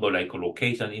index number, like a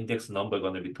location index number,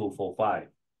 gonna be 245.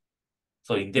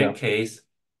 So in Yeah. that case,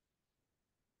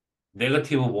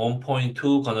 negative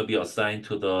 1.2 gonna be assigned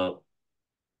to the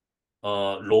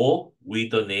row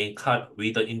with the name cut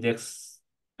with the index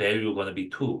value gonna be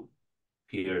 2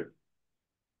 here.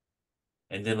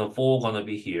 And then the 4 gonna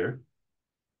be here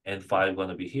and 5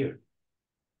 gonna be here.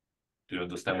 Do you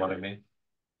understand what I mean?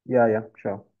 Yeah. Yeah.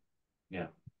 Sure. Yeah.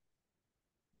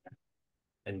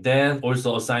 And then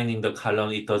also assigning the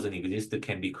column it doesn't exist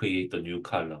can be create a new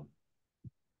column.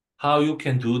 How you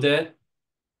can do that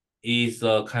is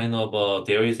kind of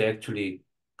there is actually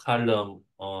column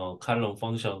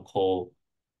function called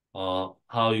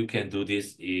how you can do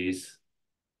this is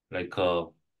like a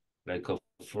like a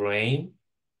frame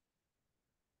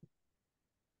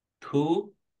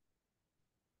two,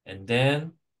 and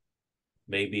then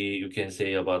maybe you can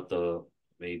say about the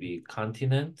maybe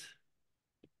continent,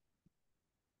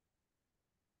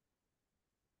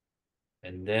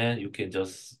 and then you can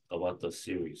just about the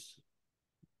series.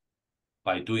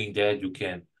 By doing that, you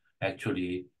can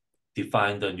actually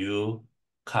define the new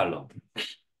column.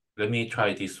 Let me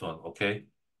try this one, okay?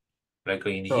 Like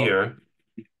in Sure. here,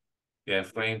 you have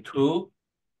frame two,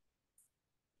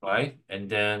 right? And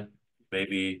then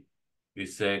maybe we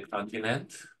say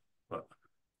continent.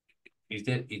 Is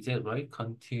that right?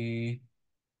 Continent,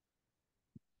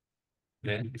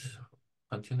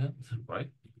 right?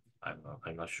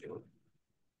 I'm not sure.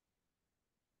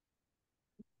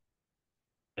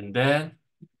 And then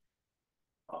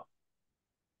uh,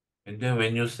 and then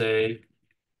when you say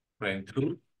frame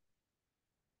two,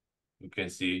 you can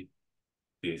see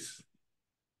this.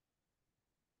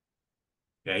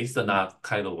 Yeah, it's Mm. not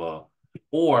kind of a,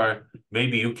 or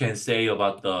maybe you can say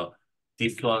about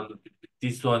this one,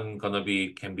 this one gonna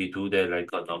be can be do that like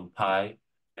a numpy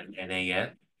and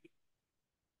NAN.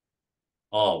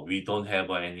 Oh, we don't have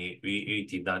any. We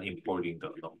did not importing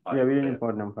the Yeah. numpy We didn't there.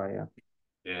 import NumPy. Yeah.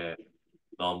 Yeah,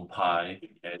 numpy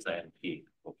as an NP.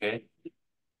 Okay,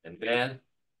 and then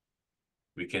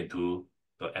we can do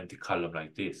the empty column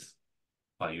like this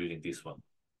by using this one.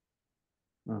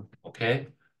 Mm. Okay,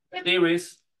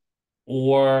 series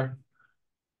or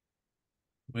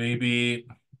maybe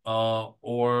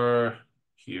or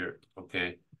here.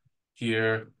 Okay,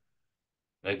 here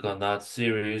like a not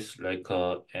series like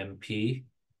a MP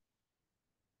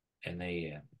and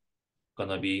AM.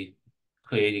 Gonna be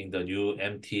creating the new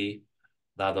empty,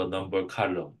 not a number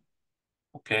column.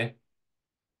 Okay?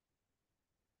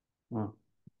 Mm.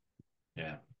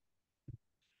 Yeah.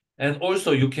 And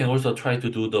also you can also try to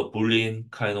do the Boolean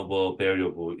kind of a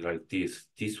variable like this.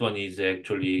 This one is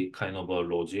actually kind of a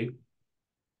logic.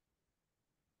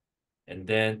 And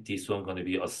then this one gonna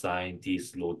be assigned,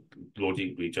 this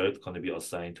logic result gonna be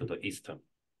assigned to the Eastern.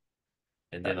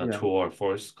 And then a Yeah. true or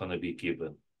false gonna be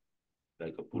given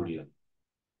like a Mm. Boolean.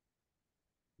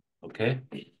 Okay?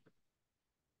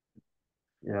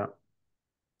 Yeah.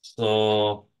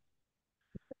 So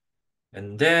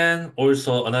and then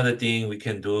also another thing we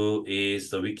can do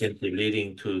is we can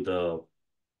deleting to the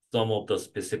some of the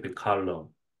specific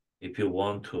column if you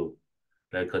want to,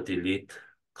 like a delete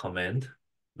command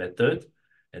method,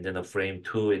 and then a frame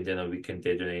two, and then we can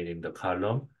designate in the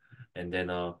column, and then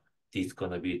this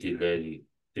gonna be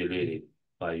deleted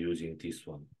by using this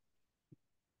one.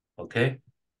 Okay?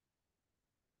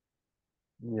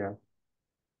 Yeah.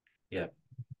 Yeah.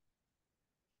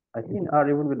 I think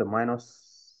even with the minus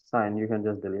sign, you can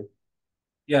just delete.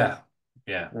 Yeah.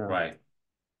 Yeah. Yeah. Right.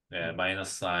 Yeah, minus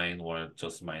sign or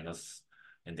just minus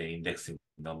and then indexing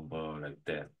number like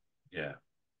that. Yeah,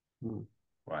 Mm.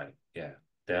 right. Yeah,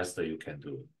 that's the you can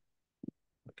do.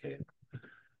 Okay.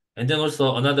 And then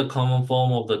also another common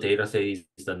form of the data set is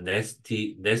the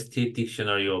nested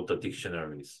dictionary of the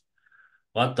dictionaries.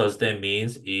 What does that mean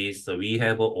is we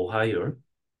have a Ohio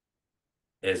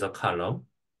as a column,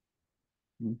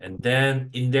 Mm. and then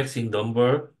indexing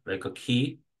number like a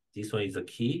key. This one is a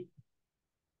key,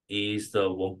 is the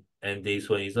one, and this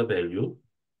one is a value,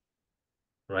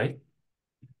 right?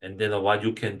 And then what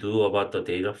you can do about the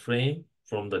data frame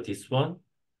from this one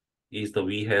is that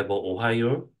we have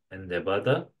Ohio and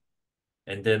Nevada,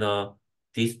 and then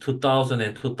these 2000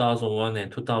 and 2001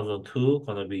 and 2002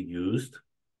 gonna be used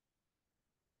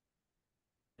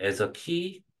as a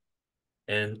key,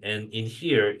 and in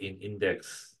here in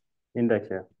Index,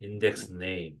 yeah. index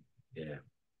name, yeah,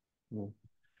 Mm.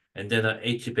 and then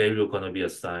H value gonna be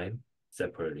assigned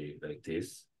separately like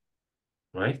this,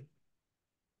 right?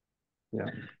 Yeah.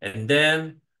 And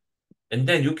then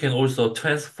you can also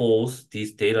transpose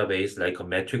this database like a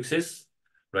matrices,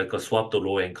 like a swap the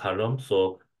row and column.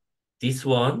 So this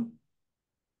one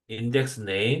index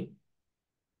name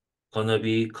gonna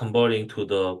be converting to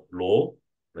the row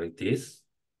like this,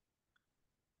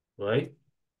 right?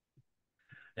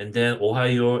 And then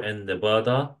Ohio and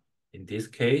Nevada, in this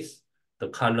case, the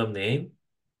column name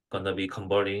gonna be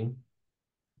converting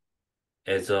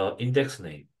as a index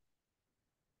name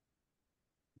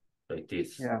like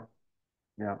this. Yeah.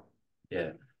 Yeah.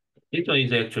 Yeah. This one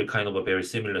is actually kind of a very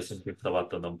similar syntax about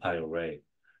the NumPy array,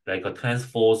 like a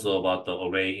transpose about the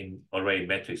array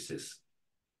matrices,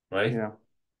 right? Yeah.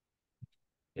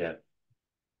 Yeah.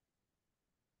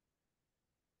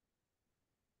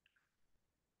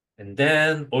 And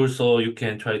then also you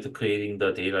can try to creating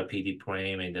the data PD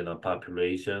frame and then a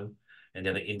population, and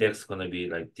then the index is gonna be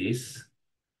like this.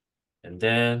 And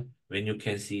then when you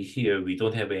can see here, we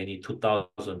don't have any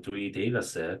 2003 data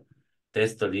set.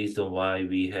 That's the reason why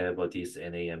we have this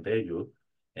NAM value.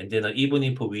 And then even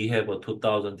if we have a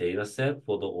 2000 data set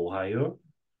for the Ohio,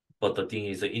 but the thing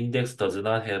is the index does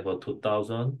not have a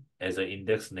 2000 as an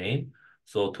index name.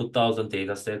 So 2000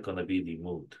 data set gonna be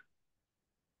removed,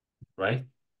 right?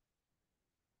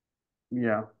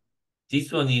 Yeah.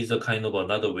 This one is a kind of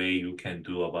another way you can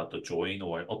do about the join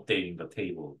or updating the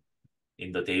table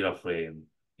in the data frame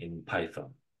in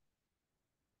Python.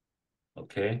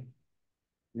 Okay.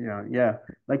 Yeah. Yeah.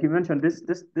 Like you mentioned,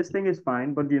 this thing is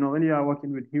fine, but when you are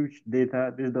working with huge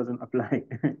data, this doesn't apply.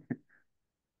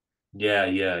 Yeah,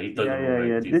 yeah, it Yeah, doesn't look yeah,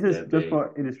 yeah. like This this is that just way.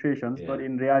 for illustrations, but Yeah,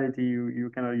 in reality,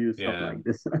 you cannot use stuff yeah, like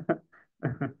this.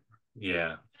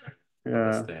 yeah, Yeah.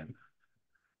 understand.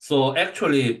 So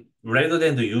actually, rather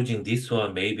than the using this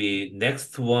one, maybe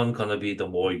next one gonna be the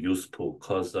more useful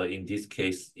because in this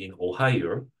case in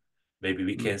Ohio, maybe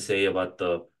we Mm. can say about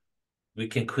we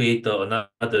can create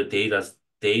another data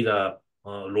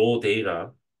raw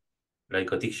data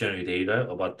like a dictionary data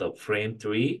about the frame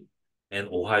three and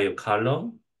Ohio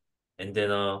column, and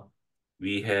then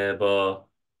we have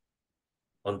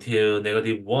until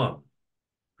 -1,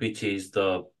 which is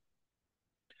the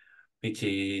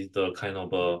kind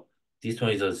of this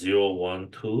one is a 0, 1,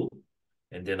 2,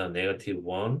 and then a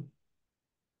 -1,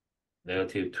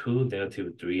 -2,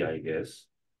 -3, I guess.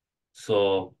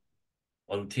 So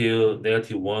until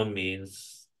 -1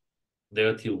 means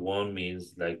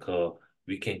like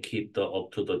we can keep the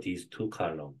up to these two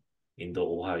column in the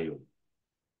Ohio.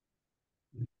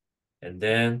 And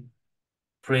then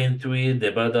frame three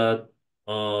Nevada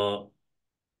uh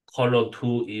column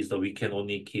two is that we can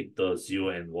only keep the 0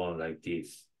 and 1 like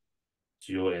this.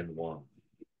 0 and 1,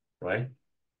 right?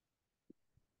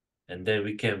 And then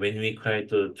we can when we try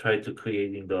to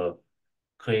creating the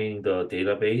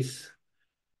database,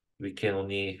 we can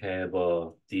only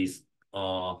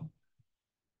uh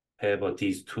have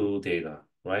these two data,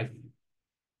 right?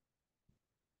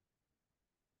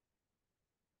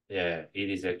 Yeah, it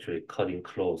is actually cutting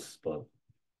close, but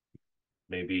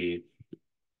maybe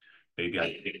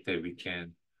I think that we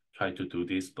can try to do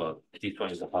this, but this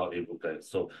one is how it looks like.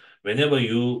 So whenever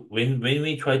when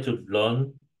we try to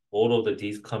learn all of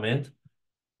these comments,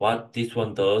 what this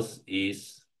one does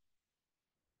is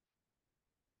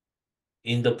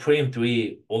in the frame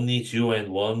three, only 0 and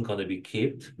 1 gonna be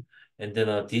kept. And then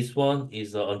this one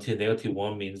is until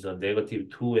 -1 means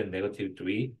 -2 and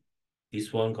 -3.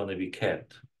 This one gonna be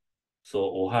kept. So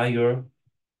Ohio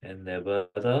and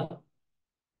Nevada,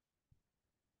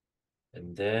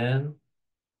 and then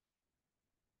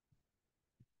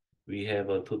we have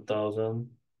a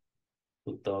 2000,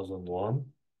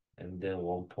 2001, and then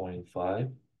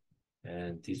 1.5,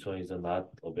 and this one is not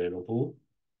available.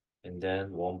 and then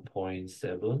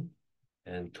 1.7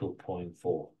 and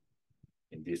 2.4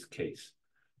 in this case.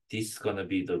 This is gonna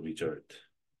be the result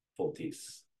for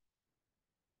this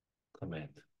command.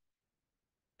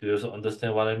 Do you also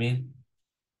understand what I mean?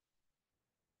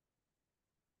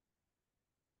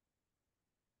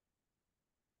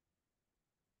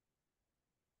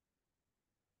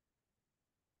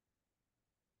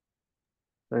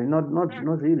 Sorry, not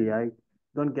really. I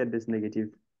don't get this negative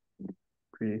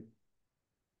pre.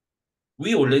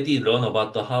 We already learned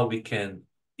about the how we can,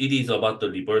 it is about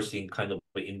the reversing kind of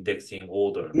indexing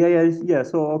order. Yeah.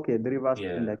 So okay, the reverse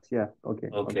Yeah. index. Yeah. Okay.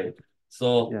 Okay.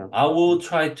 So Yeah. I will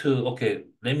try to, okay,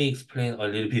 let me explain a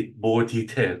little bit more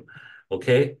detail.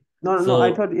 Okay. No. I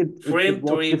So thought it frame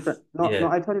works three, different. No. yeah,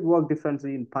 I thought it worked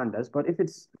differently in pandas. But if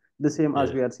it's the same as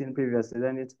yeah, we had seen previously,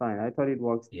 then it's fine. I thought it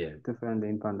works yeah, differently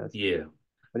in pandas, yeah.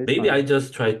 but it's Maybe I fine.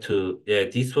 just try to, yeah,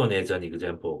 this one as an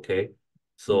example, okay? Mm,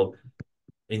 So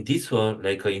in this one,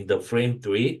 like in the frame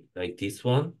three, like this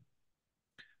one,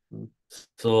 mm.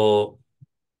 so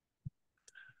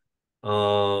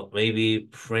maybe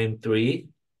frame three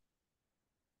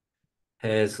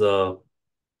has a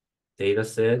data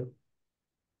set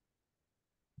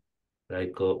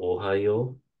like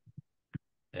Ohio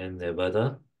and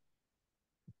Nevada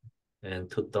and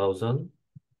 2000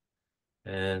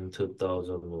 and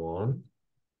 2001,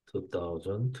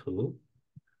 2002,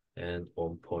 and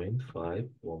 1.5,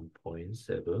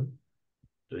 1.7,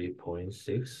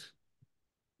 3.6,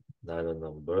 not a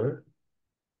number,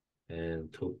 and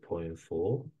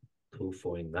 2.4,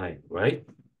 2.9, right?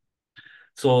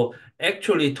 So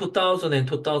actually 2000 and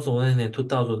 2001 and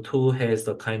 2002 has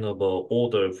the kind of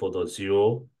order for the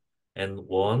 0 and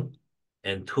 1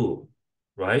 and 2,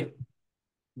 right?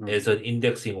 Mm. As an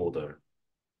indexing order,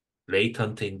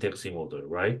 latent indexing order,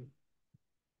 right?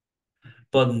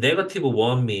 But negative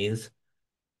 1 means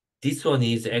this one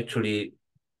is actually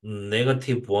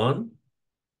negative 1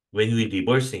 when we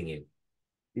reversing it.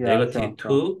 Yeah. Negative Sure.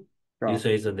 2, this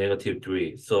Sure. one is a negative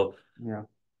 3. So Yeah.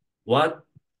 what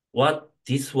what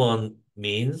this one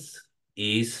means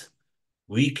is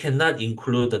we cannot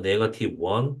include the negative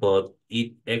 1, but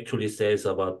it actually says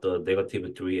about the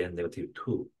negative 3 and negative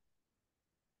 2.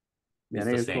 Yeah. It's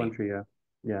the Negative two and same. three. Yeah.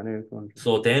 Yeah. Negative two and three.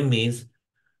 So that means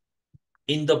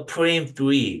in the frame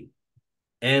 3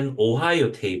 and Ohio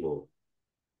table,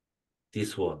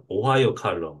 this one, Ohio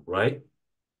column, right?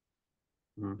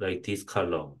 Mm. Like this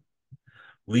column.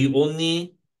 We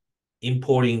only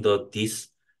importing the this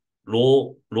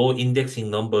low indexing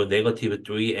number negative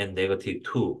 3 and negative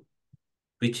 2,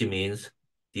 which means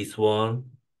this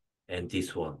one and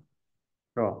this one.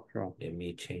 Sure. Let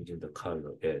me change in the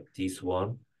color. Yeah, this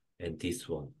one and this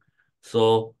one.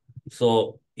 So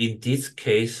in this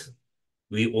case,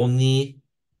 we only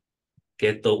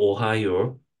get the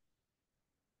Ohio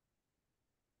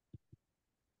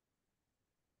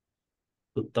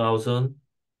 2000,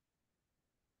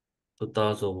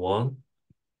 2001,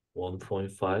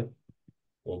 1.5,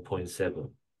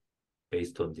 1.7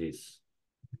 based on this.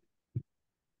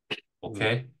 Mm.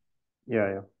 Okay?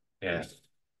 Yeah. Yeah.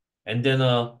 And then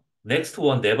next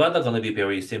one, Nevada gonna be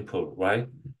very simple, right?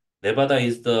 Nevada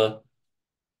is the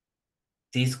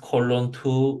this colon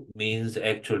 2 means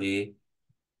actually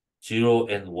 0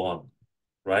 and 1,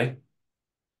 right?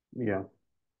 Yeah.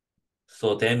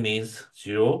 So that means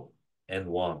 0 and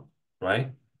 1,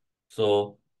 right?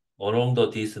 So along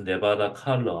this Nevada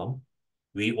column,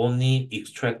 we only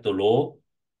extract the row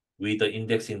with the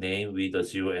indexing name with the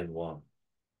 0 and 1,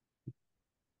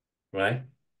 right?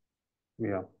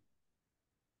 Yeah.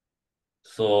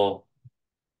 So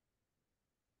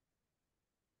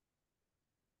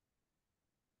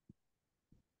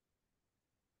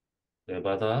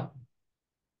Nevada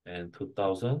and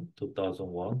 2000,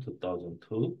 2001,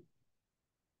 2002,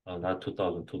 not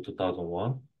 2002,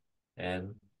 2001,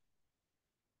 and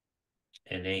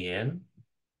NAN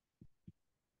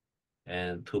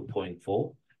and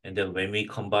 2.4. And then when we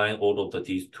combine all of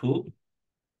these two,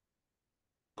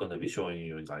 gonna be showing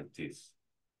you like this,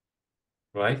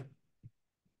 right?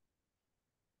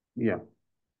 Yeah.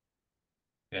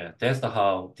 Yeah, that's the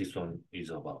how this one is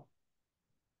about.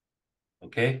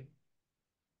 Okay.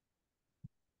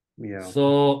 Yeah.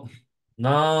 So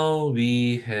now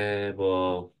we have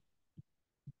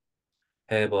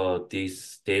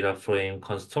this data frame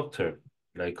constructor,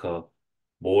 like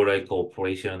more like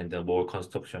operation and then more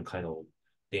construction kind of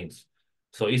things.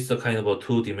 So it's a kind of a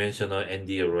two-dimensional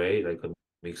ND array, like a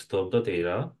mixed of the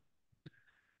data,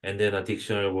 and then a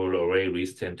dictionary array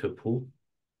list and tuple.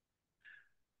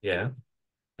 Yeah,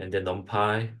 and then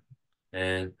NumPy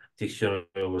and dictionary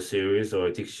over series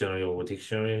or dictionary over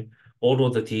dictionary. All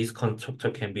of these constructor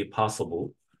can be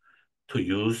possible. to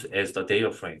use as the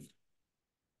data frame.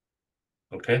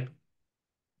 Okay?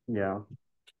 Yeah.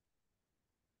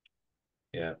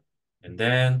 Yeah. And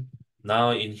then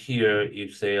now in here,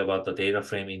 if say about the data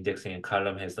frame indexing and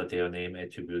column has the data name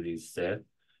attribute is set,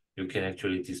 you can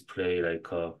actually display like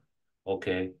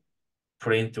okay,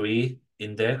 frame 3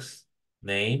 index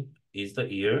name is the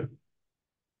year,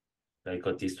 like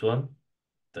this one,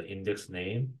 the index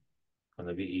name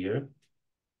gonna be year.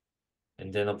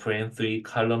 And then a frame 3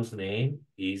 columns name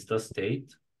is the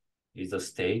state, is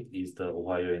the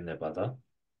Ohio and Nevada,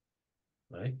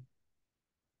 right?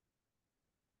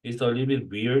 It's a little bit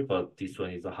weird, but this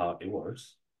one is how it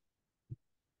works.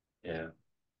 Yeah.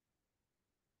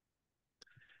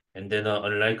 And then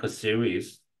unlike a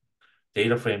series,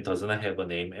 data frame does not have a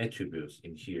name attributes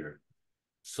in here.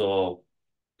 So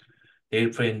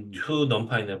data frame 2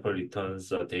 numpy never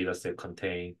returns a data set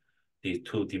contain the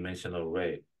two-dimensional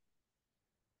array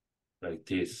like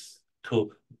this.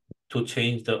 To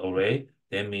change the array,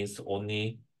 that means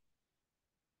only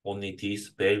this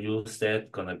value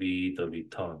set gonna be the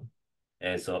return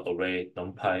as a array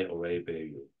numpy array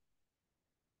value.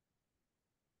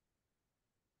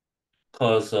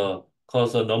 Cause a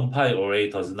numpy array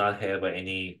does not have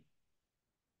any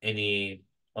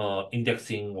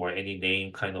indexing or any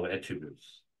name kind of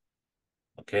attributes.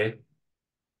 Okay.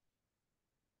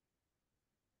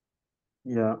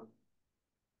 Yeah.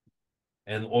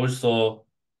 And also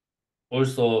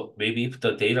maybe if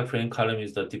the data frame column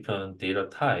is the different data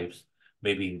types,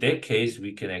 maybe in that case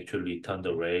we can actually return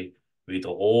the array with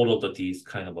all of these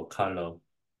kind of a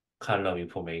column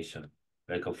information.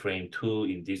 Like a frame 2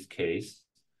 in this case,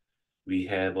 we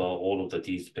have all of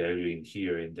these value in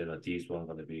here, and then this one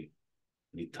gonna be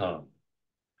returned.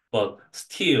 But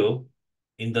still,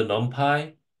 in the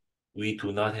NumPy, we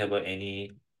do not have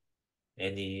any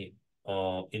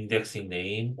indexing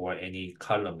name or any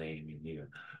column name in here.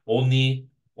 Only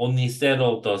set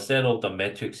of the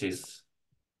matrices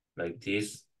like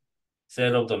this.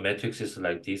 Set of the matrices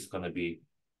like this gonna be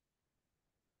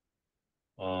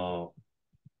uh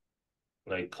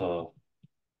like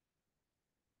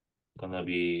gonna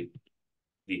be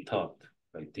returned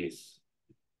like this.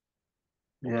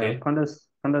 Yeah. Okay?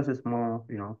 Pandas is more,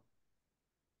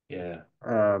 Yeah.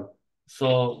 uh,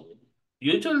 So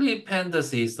usually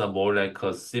pandas is more like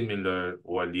a similar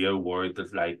or real world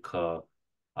like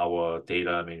our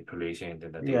data manipulation and the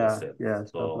data yeah, set. yeah, stuff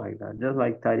So like that. Just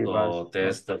like tidyverse, so but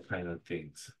that's the kind of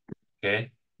things.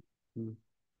 Okay. mm,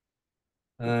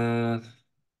 Uh,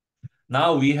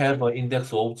 Now we have an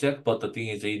index object, but the thing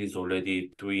is it is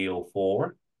already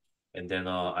 304. And then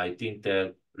I think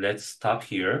that let's stop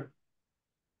here.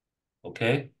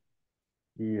 Okay,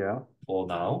 yeah, for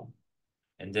now.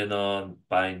 And then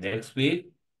by next week,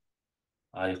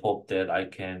 I hope that I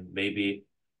can maybe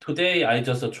today I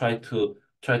just try to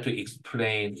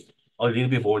explain a little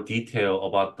bit more detail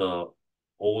about the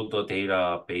all the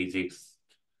data basics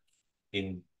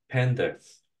in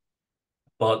pandas.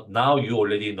 But now you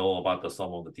already know about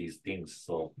some of these things.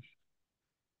 So yeah.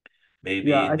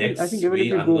 maybe I think next even if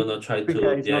week we I'm go gonna try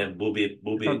quicker, to yeah move it's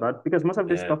not it bad because most of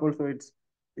this yeah stuff also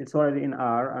it's already in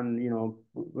R, and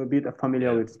we're a bit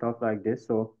familiar yeah with stuff like this.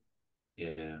 So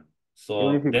yeah. even if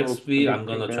So we next go a week bit I'm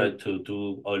gonna try quicker, to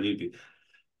do a little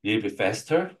bit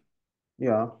faster,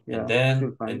 yeah, and yeah,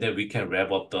 still fine. then we can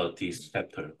wrap up this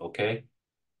chapter. Okay.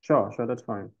 Sure, sure, that's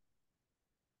fine.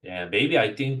 Yeah, maybe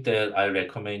I think that I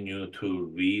recommend you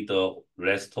to read the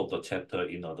rest of the chapter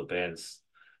in advance,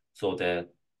 so that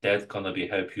that's gonna be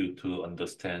help you to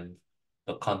understand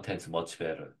the contents much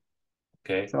better.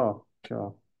 Okay. Sure,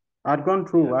 sure. Yeah. I had gone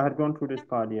through this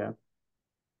part, yeah,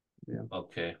 yeah.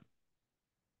 Okay.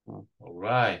 Oh. All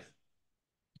right.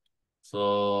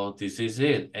 So this is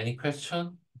it. Any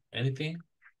question? Anything?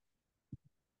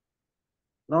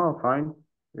 No, fine.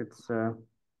 It's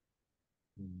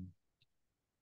Mm.